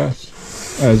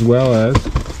VHS, as well as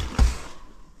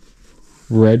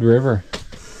Red River.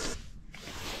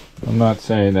 I'm not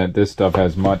saying that this stuff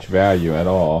has much value at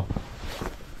all,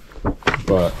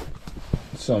 but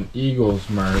some Eagles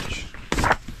merch,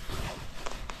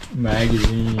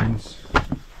 magazines,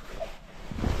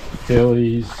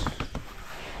 Phillies,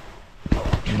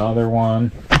 another one,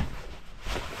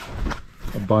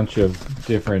 a bunch of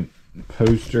different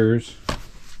posters.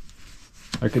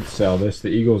 I could sell this. The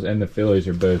Eagles and the Phillies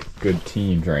are both good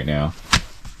teams right now.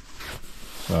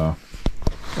 So,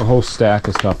 a whole stack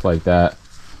of stuff like that.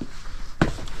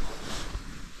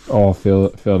 All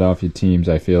Philadelphia teams,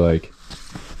 I feel like.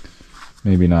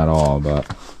 Maybe not all, but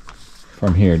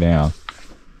from here down.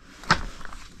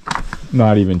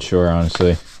 Not even sure,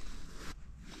 honestly.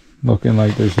 Looking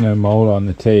like there's no mold on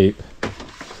the tape.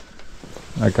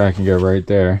 That guy can go right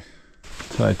there.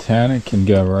 Titanic can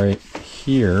go right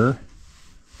here.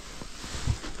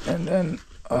 And then,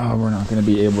 oh, we're not going to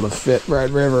be able to fit Red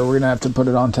River. We're going to have to put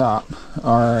it on top.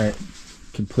 Alright,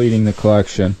 completing the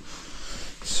collection.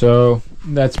 So,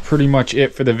 that's pretty much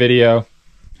it for the video.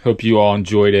 Hope you all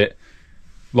enjoyed it.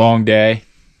 Long day.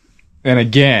 And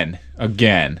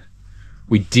again,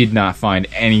 we did not find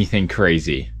anything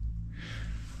crazy.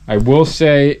 I will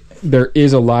say there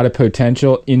is a lot of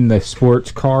potential in the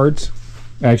sports cards.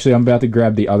 Actually, I'm about to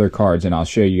grab the other cards and I'll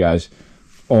show you guys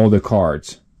all the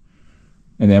cards.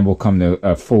 And then we'll come to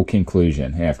a full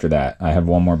conclusion after that. I have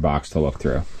one more box to look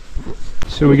through.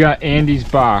 So we got Andy's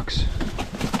box.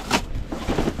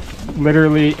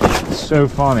 Literally, it's so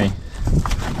funny.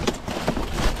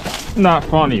 Not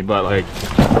funny, but like,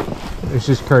 it's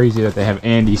just crazy that they have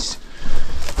Andy's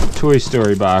Toy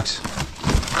Story box.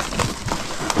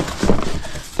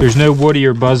 There's no Woody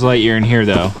or Buzz Lightyear in here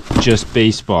though, just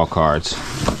baseball cards.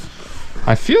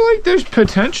 I feel like there's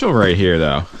potential right here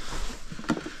though.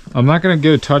 I'm not gonna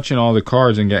go touching all the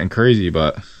cards and getting crazy,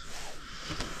 but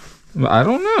I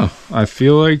don't know. I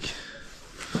feel like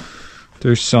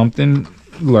there's something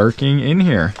lurking in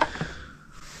here.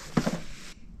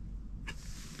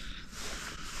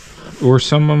 Or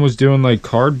someone was doing like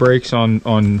card breaks on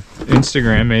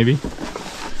Instagram, maybe.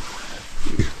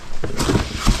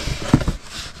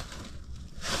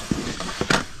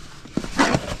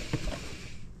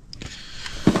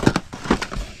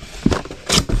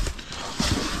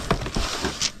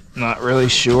 Not really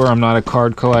sure. I'm not a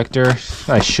card collector.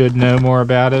 I should know more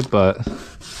about it, but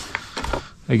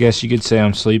I guess you could say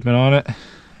I'm sleeping on it.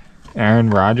 Aaron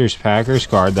Rodgers Packers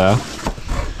card though.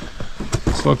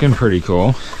 It's looking pretty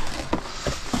cool.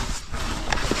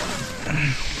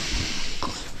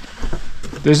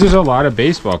 This is a lot of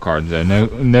baseball cards though.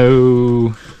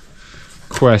 No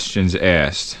questions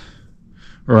asked.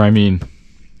 Or I mean,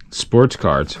 sports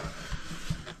cards.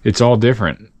 It's all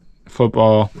different.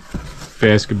 Football,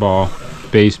 basketball,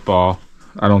 baseball.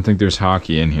 I don't think there's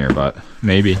hockey in here, but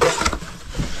maybe.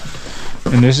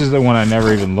 And this is the one I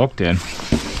never even looked in.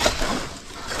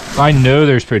 I know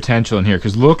there's potential in here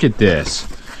because look at this.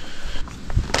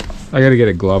 I gotta get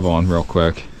a glove on real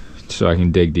quick so I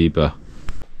can dig deeper.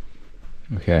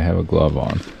 Okay, I have a glove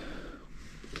on.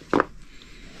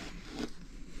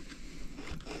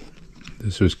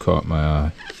 This was caught my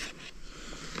eye.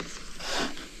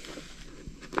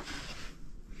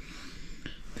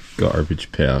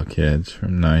 Garbage Pail Kids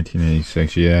from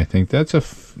 1986. Yeah, I think that's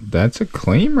a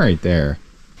claim right there.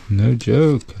 No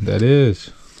joke, that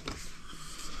is.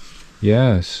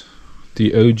 Yes,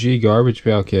 the OG Garbage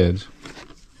Pail Kids.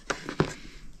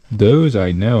 Those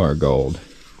I know are gold.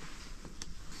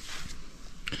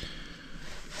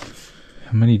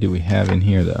 How many do we have in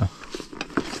here though?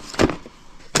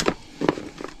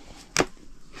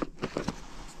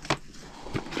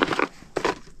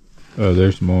 Oh,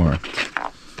 there's more.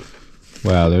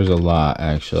 Wow, there's a lot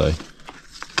actually.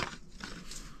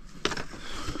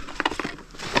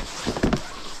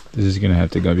 This is gonna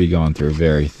have to be gone through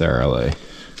very thoroughly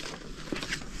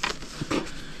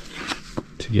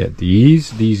to get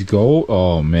these gold.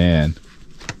 Oh man,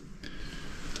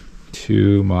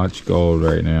 too much gold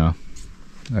right now.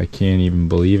 I can't even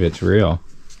believe it's real.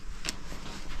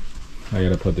 I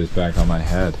gotta put this back on my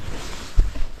head.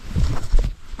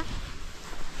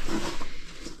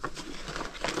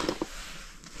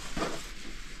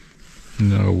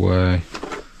 No way.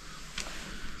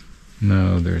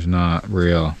 No, there's not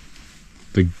real.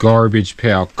 The Garbage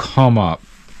Pail come up.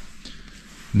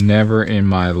 Never in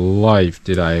my life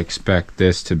did I expect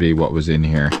this to be what was in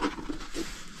here.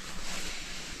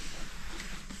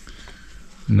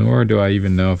 Nor do I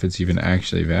even know if it's even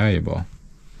actually valuable.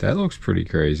 That looks pretty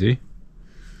crazy.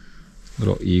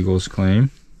 Little Eagles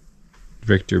claim.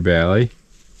 Victor Bailey.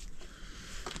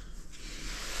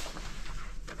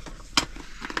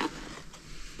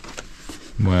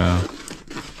 Wow.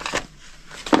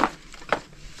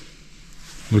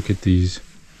 Look at these.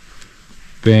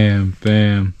 Bam,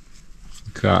 bam.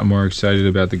 Got more excited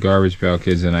about the Garbage Pail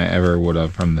Kids than I ever would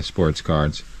have from the sports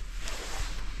cards.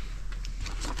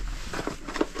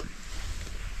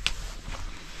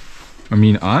 I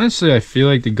mean, honestly, I feel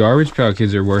like the Garbage Pail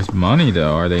Kids are worth money,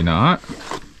 though, are they not?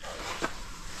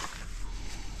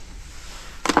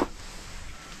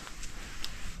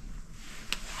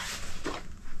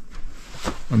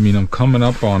 I mean, I'm coming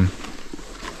up on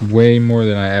way more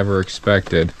than I ever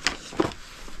expected.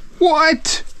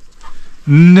 What?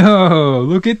 No,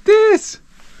 look at this.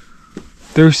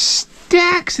 There's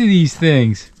stacks of these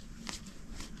things.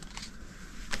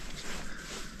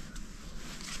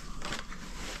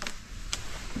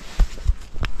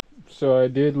 So I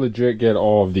did legit get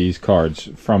all of these cards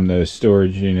from the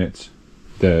storage units.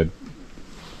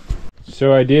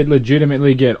 So I did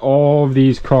legitimately get all of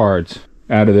these cards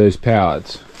out of those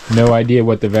pallets. No idea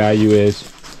what the value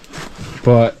is,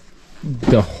 but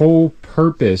the whole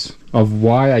purpose of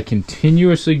why I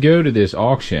continuously go to this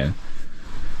auction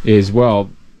is, well,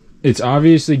 it's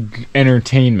obviously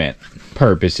entertainment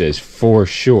purposes for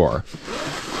sure,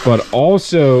 but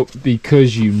also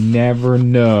because you never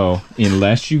know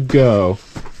unless you go,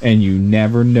 and you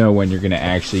never know when you're going to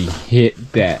actually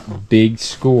hit that big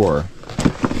score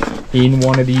in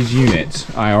one of these units.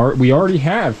 We already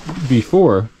have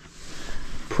before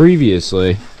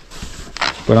previously,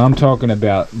 but I'm talking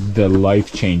about the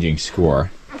life-changing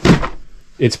score.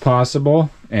 It's possible,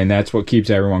 and that's what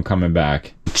keeps everyone coming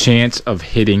back. Chance of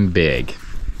hitting big.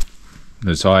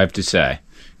 That's all I have to say.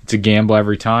 It's a gamble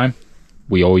every time.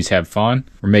 We always have fun.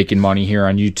 We're making money here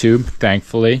on YouTube,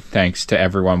 thankfully, thanks to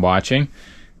everyone watching.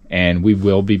 And we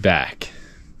will be back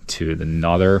to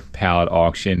another pallet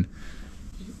auction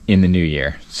in the new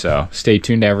year. So stay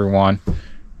tuned, everyone.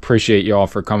 Appreciate y'all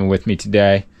for coming with me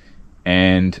today.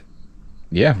 And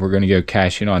yeah, we're going to go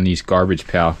cash in on these Garbage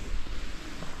Pail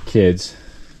Kids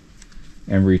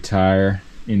and retire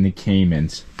in the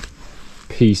Caymans.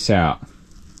 Peace out.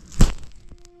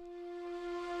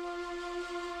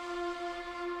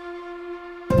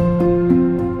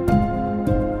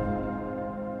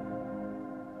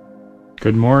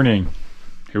 Good morning.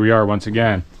 Here we are once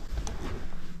again.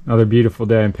 Another beautiful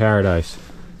day in paradise.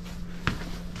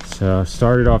 So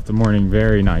started off the morning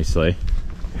very nicely.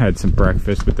 Had some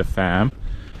breakfast with the fam.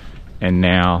 And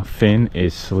now Finn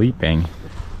is sleeping.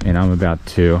 And I'm about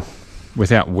to,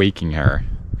 without waking her,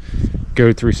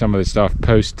 go through some of the stuff,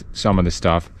 post some of the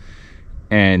stuff,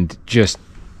 and just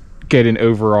get an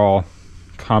overall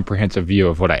comprehensive view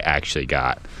of what I actually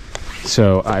got.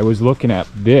 So I was looking at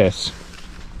this,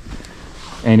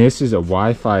 and this is a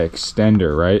Wi-Fi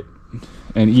extender, right?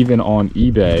 And even on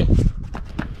eBay,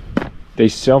 they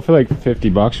sell for like 50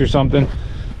 bucks or something.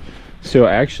 So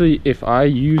actually, if I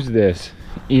use this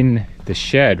in the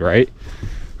shed, right,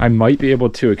 I might be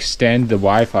able to extend the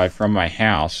Wi-Fi from my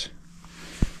house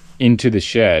into the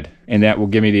shed, and that will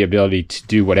give me the ability to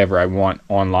do whatever I want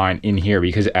online in here,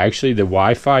 because actually the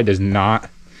Wi-Fi does not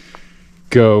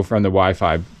go from the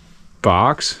Wi-Fi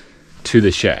box to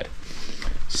the shed.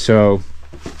 So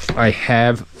I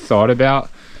have thought about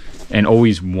and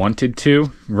always wanted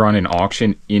to run an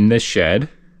auction in the shed,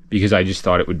 because I just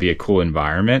thought it would be a cool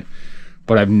environment,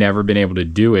 but I've never been able to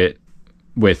do it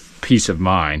with peace of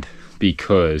mind,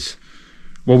 because,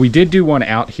 well, we did do one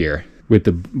out here with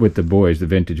the boys, the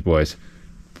vintage boys,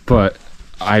 but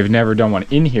I've never done one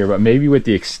in here. But maybe with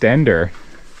the extender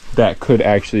that could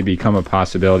actually become a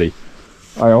possibility.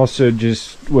 I also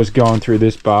just was going through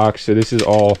this box, so this is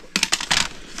all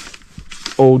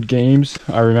old games.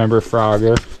 I remember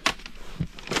Frogger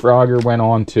went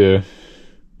on to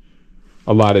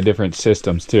a lot of different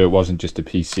systems too. It wasn't just a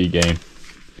PC game.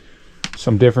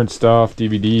 Some different stuff,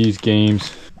 DVDs,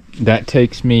 games. That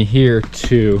takes me here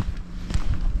to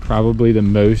probably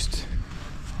this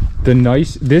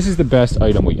is the best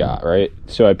item we got, right?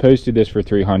 So I posted this for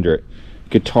 300.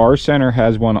 Guitar Center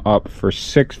has one up for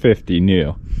 650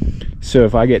 new. So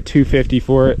if I get 250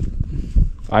 for it,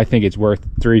 I think it's worth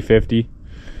 350.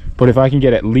 But if I can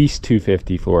get at least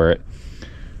 250 for it,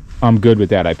 I'm good with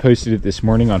that. I posted it this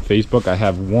morning on Facebook. I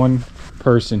have one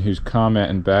person who's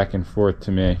commenting back and forth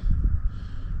to me,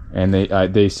 and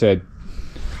they said,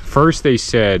 first they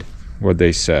said, what'd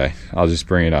they say? I'll just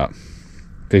bring it up.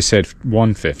 They said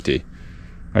 150.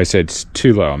 I said it's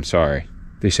too low, I'm sorry.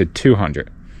 They said 200.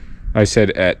 I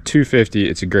said at 250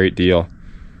 it's a great deal.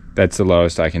 That's the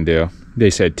lowest I can do. They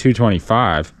said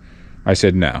 225. I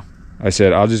said no. I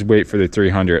said I'll just wait for the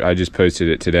 300. I just posted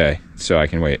it today, so I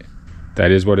can wait. That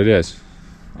is what it is.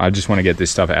 I just want to get this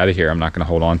stuff out of here. I'm not going to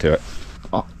hold on to it.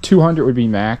 200 would be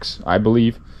max, I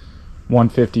believe.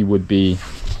 150 would be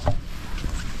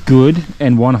good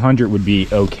and 100 would be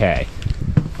okay.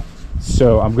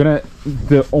 So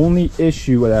the only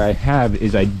issue that I have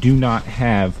is I do not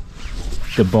have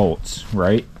the bolts,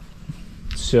 right?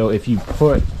 So if you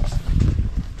put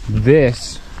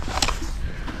this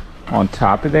on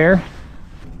top of there,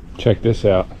 check this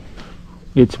out.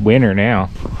 It's winter now.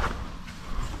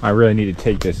 I really need to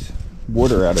take this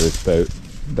water out of this boat.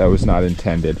 That was not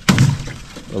intended.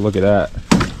 But look at that.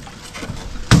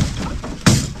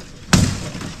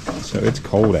 So it's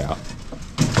cold out.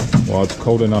 Well, it's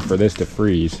cold enough for this to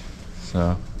freeze.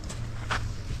 So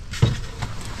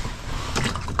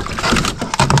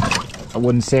I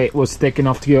wouldn't say it was thick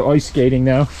enough to go ice skating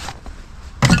though.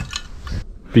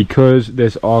 Because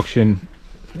this auction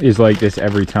is like this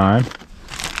every time,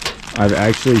 I've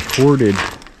actually hoarded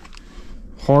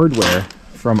hardware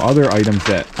from other items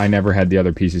that I never had the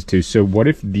other pieces to. So what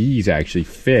if these actually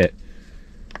fit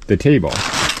the table?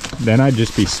 Then I'd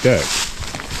just be stoked.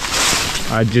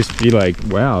 I'd just be like,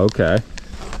 wow, okay,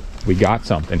 we got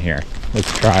something here.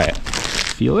 Let's try it.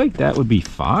 I feel like that would be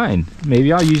fine.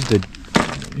 Maybe I'll use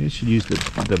I should use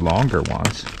the longer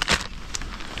ones.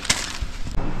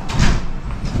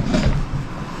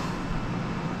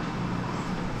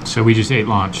 So we just ate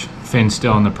lunch. Finn's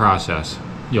still in the process.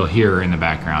 You'll hear her in the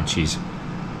background. She's,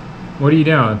 what are you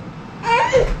doing?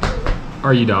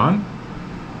 Are you done?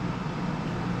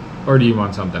 Or do you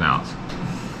want something else?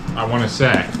 I want to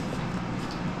say,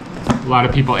 a lot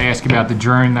of people ask about the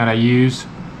drone that I use,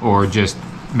 or just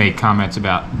make comments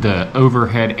about the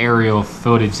overhead aerial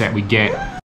footage that we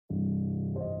get.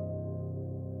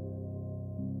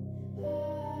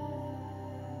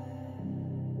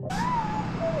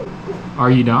 Are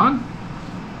you done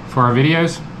for our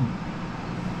videos?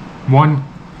 One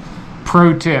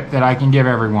pro tip that I can give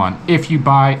everyone: if you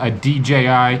buy a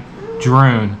DJI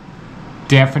drone,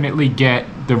 definitely get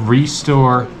the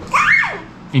Restore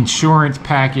insurance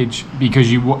package, because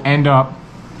you will end up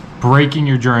breaking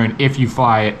your drone if you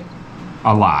fly it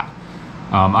a lot.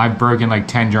 I've broken like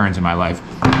 10 drones in my life,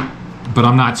 but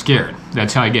I'm not scared.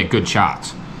 That's how I get good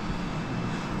shots.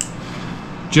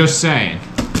 Just saying.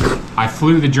 I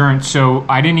flew the drone, so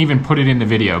I didn't even put it in the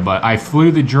video, but I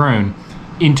flew the drone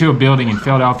into a building in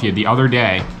Philadelphia the other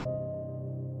day.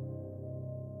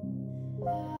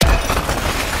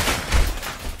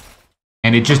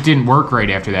 And it just didn't work right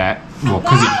after that. Well,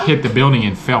 because it hit the building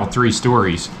and fell 3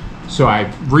 stories. So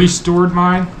I restored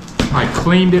mine, I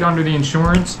claimed it under the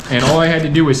insurance, and all I had to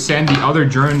do was send the other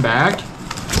drone back,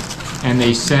 and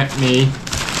they sent me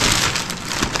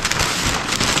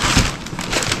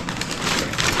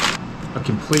a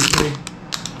completely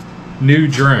new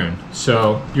drone.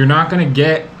 So you're not gonna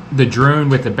get the drone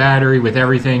with the battery, with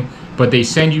everything, but they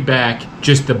send you back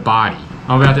just the body.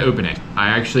 I'm about to open it. I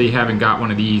actually haven't got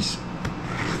one of these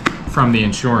from the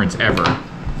insurance ever.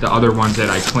 The other ones that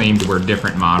I claimed were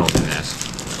different models than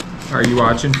this. Are you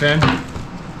watching, Finn?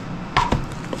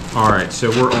 All right, so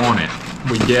we're on it.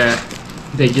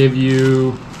 They give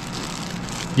you,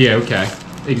 yeah, okay,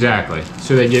 exactly.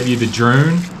 So they give you the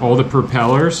drone, all the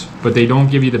propellers, but they don't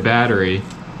give you the battery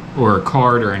or a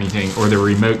card or anything, or the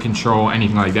remote control,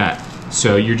 anything like that.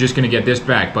 So you're just gonna get this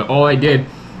back. But all I did,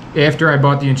 after I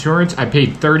bought the insurance, I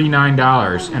paid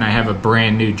 $39 and I have a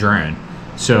brand new drone.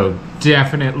 So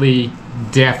definitely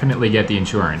get the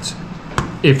insurance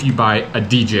if you buy a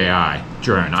DJI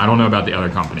drone. I don't know about the other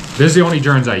company. This is the only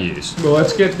drones I use. Well,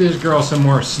 let's get this girl some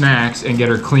more snacks and get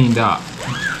her cleaned up.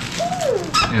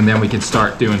 And then we can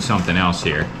start doing something else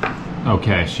here.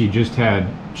 Okay, she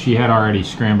had already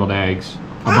scrambled eggs,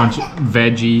 a bunch of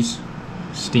veggies,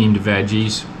 steamed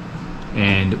veggies,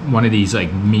 and one of these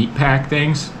like meat pack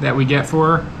things that we get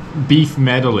for her. Beef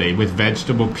medley with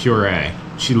vegetable puree.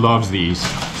 She loves these,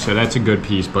 so that's a good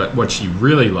piece. But what she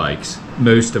really likes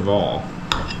most of all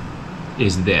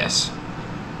is this,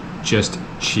 just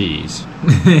cheese.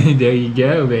 There you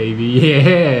go, baby.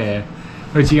 Yeah.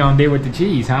 What you gonna do with the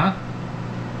cheese, huh?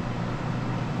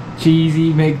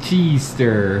 Cheesy McCheese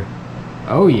stir.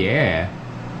 Oh yeah.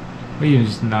 What, you gonna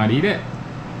just not eat it?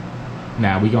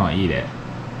 Nah, we gonna eat it.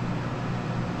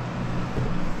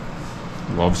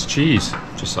 Loves cheese,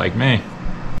 just like me.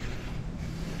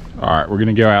 All right, we're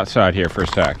gonna go outside here for a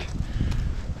sec.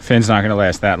 Finn's not gonna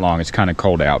last that long. It's kind of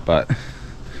cold out, but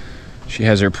she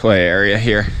has her play area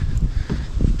here.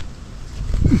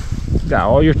 Got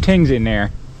all your things in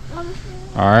there.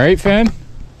 All right, Finn.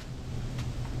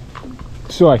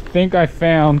 So I think I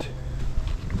found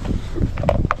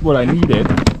what I needed,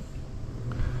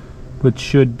 which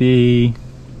should be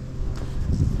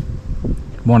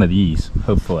one of these,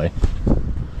 hopefully.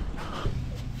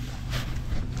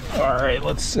 All right,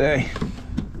 let's see.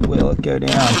 Will it go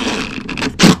down?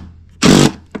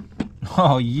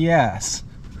 Oh, yes.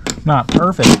 Not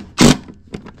perfect.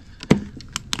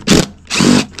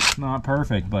 Not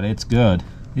perfect, but it's good.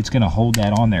 It's gonna hold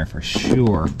that on there for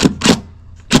sure.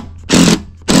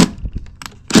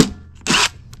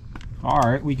 All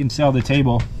right, we can sell the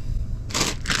table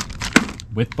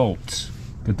with bolts.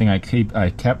 Good thing I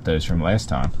kept those from last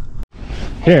time.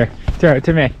 Here, throw it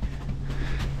to me.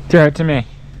 Throw it to me.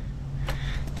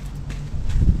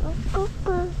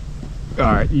 All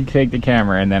right, you take the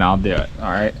camera and then I'll do it. All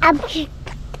right.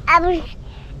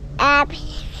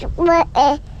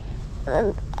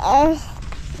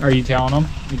 Are you telling them?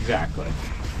 Exactly.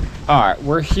 All right,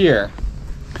 we're here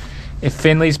at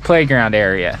Finley's playground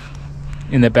area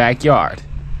in the backyard.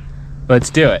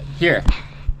 Let's do it. Here,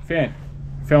 Finn,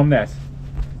 film this.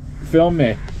 Film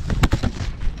me.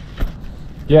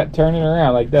 Yeah, turn it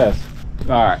around like this.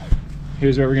 All right,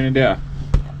 here's what we're gonna do.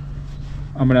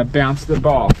 I'm gonna bounce the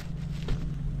ball.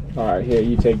 All right, here,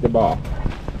 you take the ball.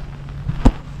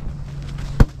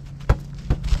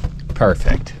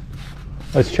 Perfect.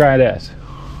 Let's try this.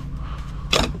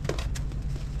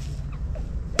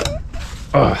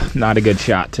 Oh, not a good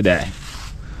shot today.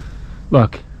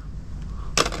 Look.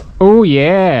 Oh,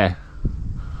 yeah.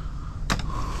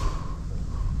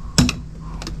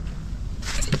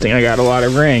 I think I got a lot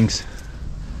of rings.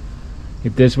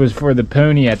 If this was for the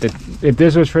pony at the, if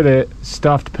this was for the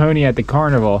stuffed pony at the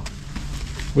carnival,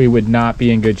 we would not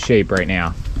be in good shape right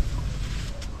now.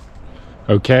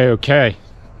 Okay.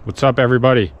 What's up,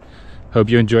 everybody? Hope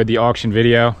you enjoyed the auction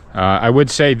video. I would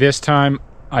say this time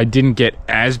I didn't get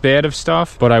as bad of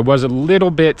stuff, but I was a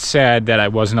little bit sad that I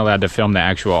wasn't allowed to film the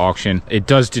actual auction. It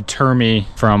does deter me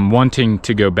from wanting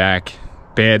to go back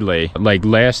badly. Like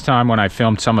last time when I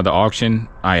filmed some of the auction,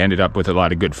 I ended up with a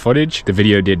lot of good footage. The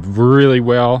video did really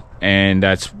well, and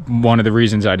that's one of the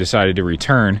reasons I decided to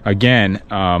return again.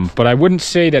 But I wouldn't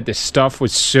say that the stuff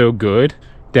was so good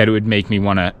that it would make me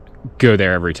want to go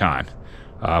there every time.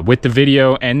 With the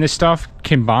video and the stuff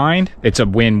combined, it's a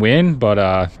win-win, but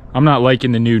I'm not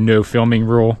liking the new no filming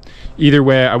rule. Either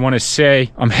way, I want to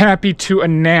say I'm happy to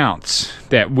announce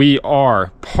that we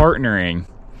are partnering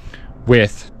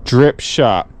with Drip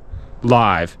Shop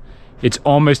Live. It's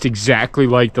almost exactly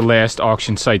like the last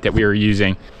auction site that we were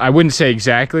using. I wouldn't say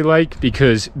exactly like,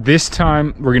 because this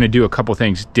time we're gonna do a couple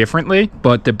things differently,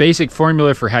 but the basic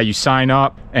formula for how you sign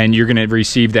up, and you're gonna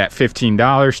receive that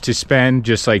 $15 to spend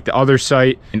just like the other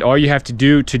site. And all you have to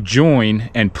do to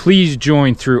join, and please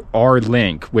join through our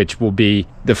link, which will be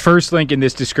the first link in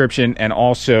this description, and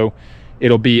also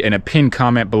it'll be in a pinned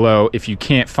comment below. If you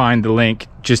can't find the link,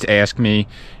 just ask me,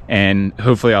 and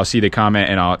hopefully I'll see the comment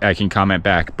and I can comment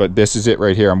back. But this is it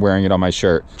right here. I'm wearing it on my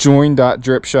shirt.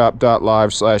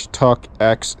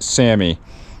 Join.dripshop.live/tuckxsammy.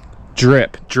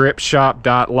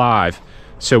 Dripshop.live.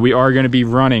 So we are going to be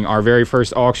running our very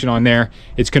first auction on there.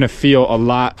 It's going to feel a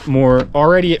lot more,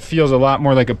 already it feels a lot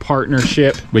more like a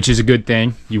partnership, which is a good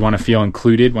thing. You want to feel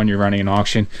included when you're running an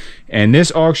auction. And this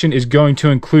auction is going to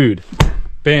include,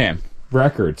 bam,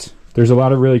 records. There's a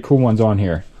lot of really cool ones on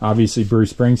here. Obviously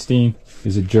Bruce Springsteen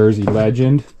is a Jersey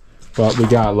legend, but we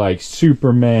got like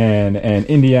Superman and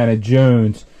Indiana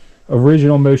Jones,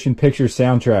 original motion picture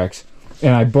soundtracks.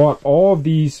 And I bought all of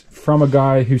these from a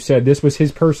guy who said this was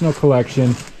his personal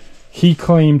collection. He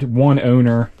claimed one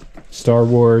owner, Star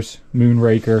Wars,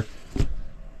 Moonraker.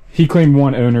 He claimed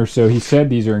one owner, so he said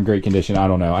these are in great condition. I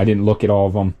don't know. I didn't look at all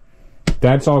of them.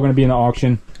 That's all going to be in the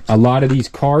auction. A lot of these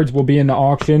cards will be in the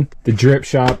auction. The Drip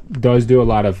Shop does do a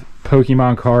lot of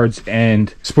Pokemon cards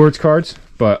and sports cards,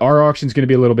 but our auction is going to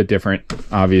be a little bit different,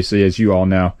 obviously, as you all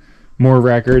know. More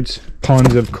records,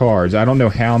 tons of cards. I don't know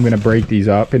how I'm going to break these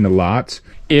up into lots.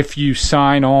 If you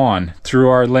sign on through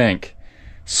our link,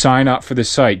 sign up for the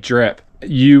site, Drip,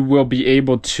 you will be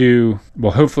able to,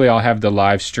 well, hopefully I'll have the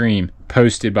live stream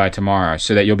posted by tomorrow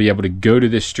so that you'll be able to go to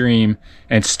the stream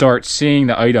and start seeing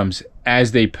the items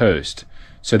as they post.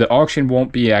 So the auction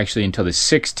won't be actually until the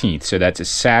 16th, so that's a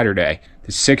Saturday,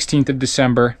 the 16th of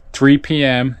December, 3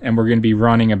 p.m., and we're going to be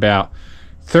running about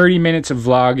 30 minutes of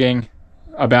vlogging,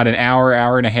 about an hour,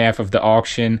 hour and a half of the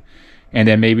auction, and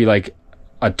then maybe like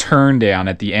a turn down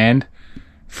at the end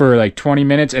for like 20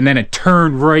 minutes, and then a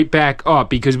turn right back up,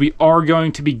 because we are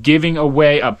going to be giving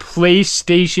away a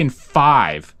PlayStation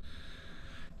 5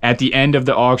 at the end of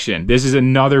the auction. This is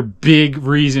another big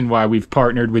reason why we've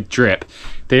partnered with Drip.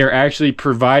 They are actually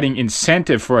providing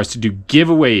incentive for us to do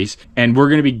giveaways, and we're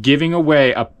going to be giving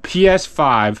away a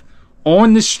PS5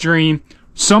 on the stream.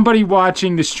 Somebody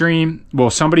watching the stream,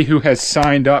 well, somebody who has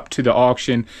signed up to the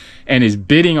auction and is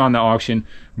bidding on the auction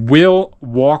will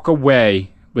walk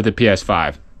away with a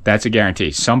PS5. That's a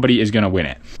guarantee. Somebody is going to win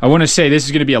it. I want to say this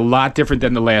is going to be a lot different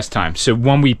than the last time. So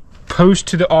when we post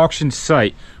to the auction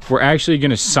site, we're actually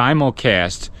going to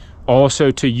simulcast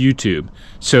also to YouTube.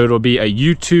 So it'll be a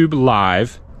YouTube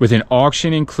live with an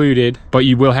auction included, but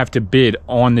you will have to bid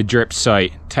on the drip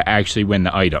site to actually win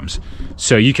the items.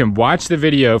 So you can watch the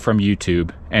video from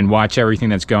YouTube and watch everything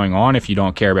that's going on if you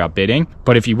don't care about bidding.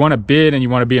 But if you want to bid and you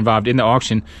want to be involved in the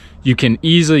auction, you can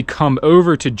easily come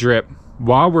over to drip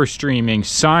while we're streaming,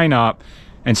 sign up,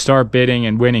 and start bidding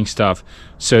and winning stuff.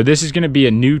 So this is going to be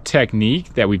a new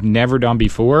technique that we've never done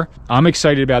before. I'm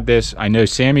excited about this. I know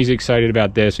Sammy's excited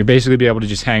about this. You'll basically be able to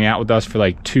just hang out with us for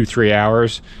like 2-3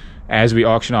 hours as we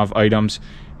auction off items,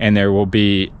 and there will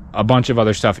be a bunch of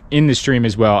other stuff in the stream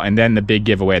as well, and then the big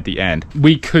giveaway at the end.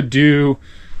 We could do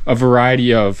a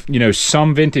variety of, you know,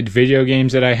 some vintage video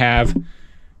games that I have,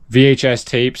 VHS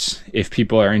tapes, if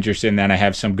people are interested in that. I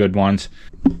have some good ones.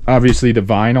 Obviously the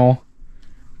vinyl,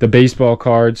 the baseball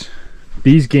cards.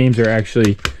 These games are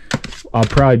actually, I'll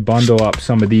probably bundle up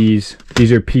some of these.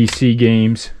 These are PC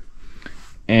games.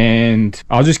 And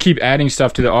I'll just keep adding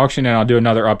stuff to the auction, and I'll do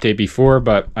another update before,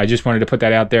 but I just wanted to put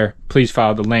that out there. Please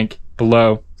follow the link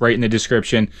below, right in the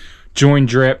description. Join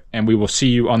Drip, and we will see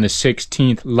you on the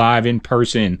 16th live in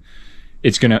person.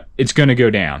 It's gonna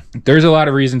go down. There's a lot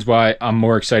of reasons why I'm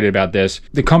more excited about this.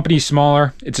 The company's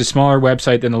smaller. It's a smaller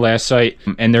website than the last site,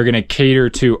 and they're gonna cater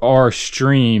to our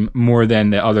stream more than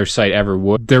the other site ever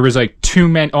would. There was like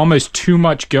almost too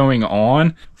much going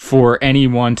on for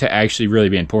anyone to actually really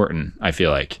be important, I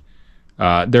feel like.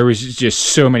 There was just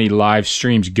so many live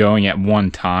streams going at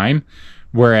one time.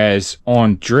 Whereas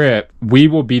on Drip, we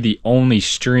will be the only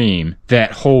stream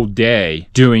that whole day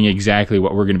doing exactly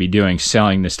what we're going to be doing,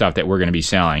 selling the stuff that we're going to be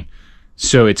selling.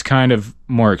 So it's kind of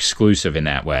more exclusive in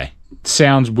that way.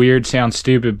 Sounds weird, sounds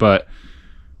stupid, but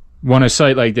when a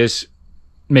site like this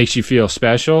makes you feel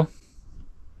special,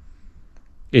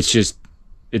 it's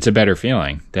a better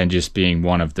feeling than just being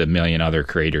one of the million other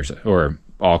creators or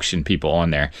auction people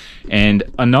on there. And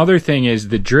another thing is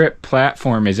the Drip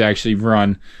platform is actually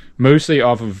run mostly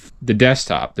off of the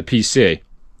desktop, the PC,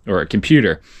 or a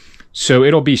computer. So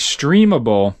it'll be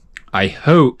streamable, I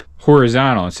hope,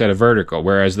 horizontal instead of vertical.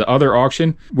 Whereas the other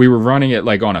auction, we were running it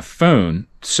like on a phone,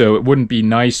 so it wouldn't be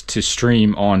nice to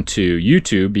stream onto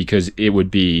YouTube because it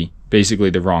would be basically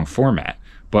the wrong format.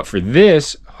 But for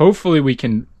this, hopefully we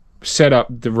can set up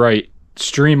the right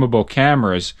streamable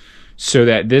cameras so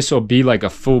that this will be like a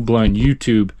full-blown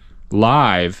YouTube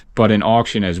live, but an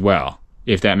auction as well,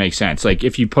 if that makes sense. Like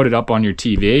if you put it up on your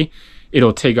TV,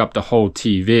 it'll take up the whole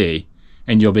TV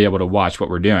and you'll be able to watch what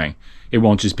we're doing. It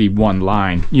won't just be one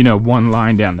line, you know, one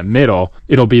line down the middle.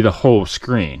 It'll be the whole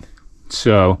screen.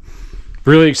 So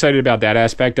really excited about that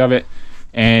aspect of it.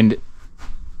 And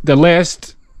the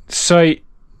last site,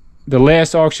 the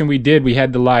last auction we did, we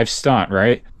had the live stunt,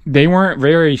 right? They weren't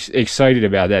very excited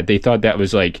about that. They thought that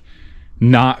was like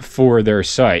not for their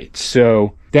site.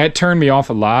 So that turned me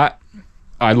off a lot.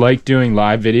 I like doing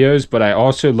live videos, but I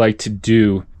also like to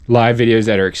do live videos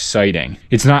that are exciting.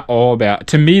 It's not all about,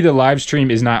 to me, the live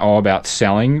stream is not all about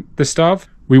selling the stuff.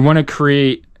 We want to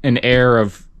create an air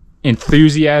of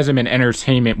enthusiasm and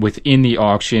entertainment within the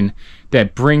auction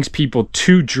that brings people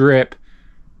to Drip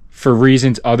for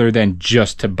reasons other than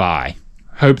just to buy.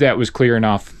 Hope that was clear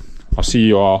enough. I'll see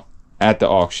you all at the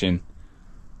auction.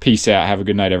 Peace out. Have a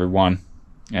good night, everyone.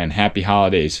 And happy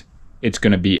holidays. It's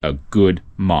going to be a good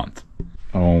month.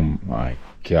 Oh my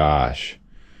gosh.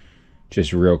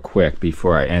 Just real quick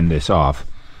before I end this off.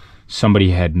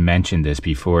 Somebody had mentioned this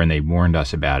before and they warned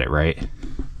us about it, right?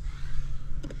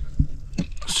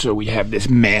 So we have this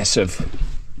massive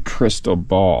crystal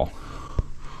ball.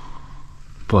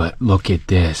 But look at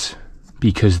this.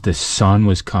 Because the sun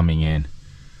was coming in,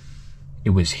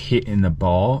 it was hitting the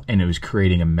ball and it was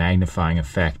creating a magnifying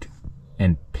effect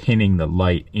and pinning the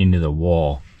light into the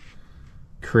wall,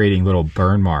 creating little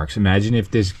burn marks. Imagine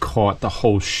if this caught the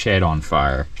whole shed on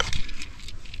fire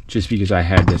just because I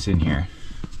had this in here.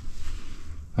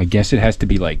 I guess it has to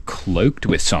be like cloaked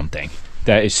with something.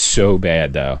 That is so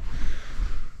bad though.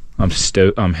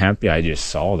 I'm happy I just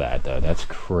saw that though. That's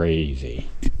crazy.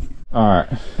 All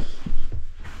right,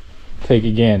 take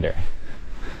a gander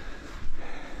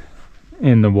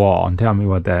in the wall and tell me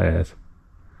what that is.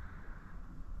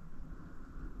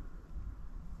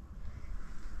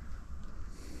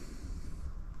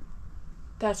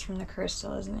 That's from the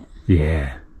crystal, isn't it?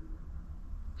 Yeah.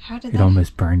 How did it that...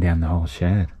 almost burned down the whole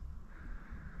shed.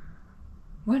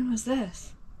 When was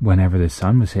this? Whenever the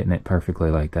sun was hitting it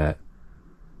perfectly like that.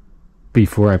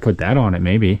 Before I put that on it,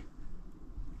 maybe.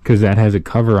 Because that has a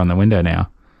cover on the window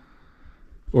now.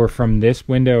 Or from this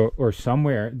window or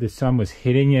somewhere, the sun was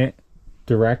hitting it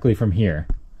directly from here.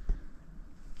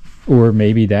 Or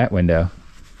maybe that window.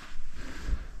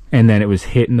 and then it was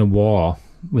hitting the wall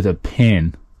with a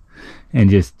pin and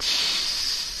just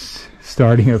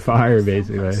starting a fire,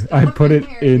 basically. I put it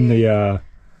in the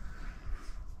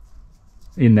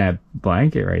in that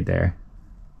blanket right there.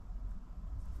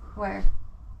 Where?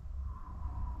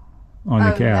 On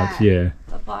the couch, that. yeah.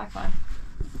 The black one.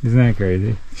 Isn't that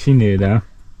crazy? She knew, though.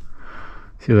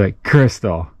 She was like,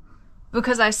 Crystal.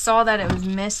 Because I saw that it was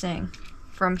missing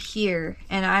from here,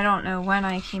 and I don't know when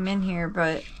I came in here,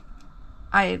 but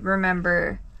I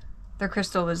remember the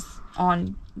crystal was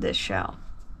on this shelf.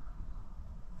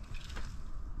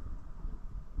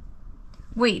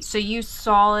 Wait, so you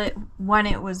saw it when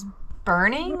it was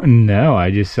burning? No,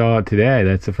 I just saw it today.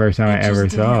 That's the first time I ever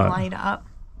saw it. Light up.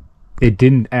 It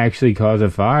didn't actually cause a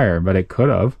fire, but it could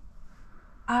have.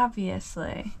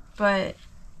 Obviously, but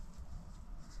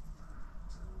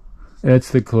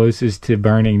that's the closest to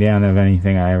burning down of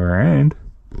anything I ever owned.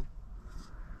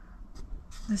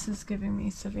 this is giving me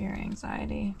severe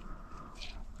anxiety.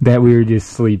 That we were just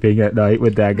sleeping at night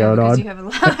with that going because on. you have a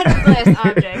lot of glass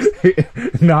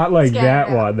objects. Not like Scary that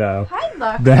now. one, though. Hi,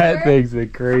 Lux. That thing's the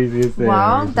craziest thing. Wow,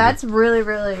 I've ever seen. that's really,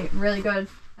 really, really good.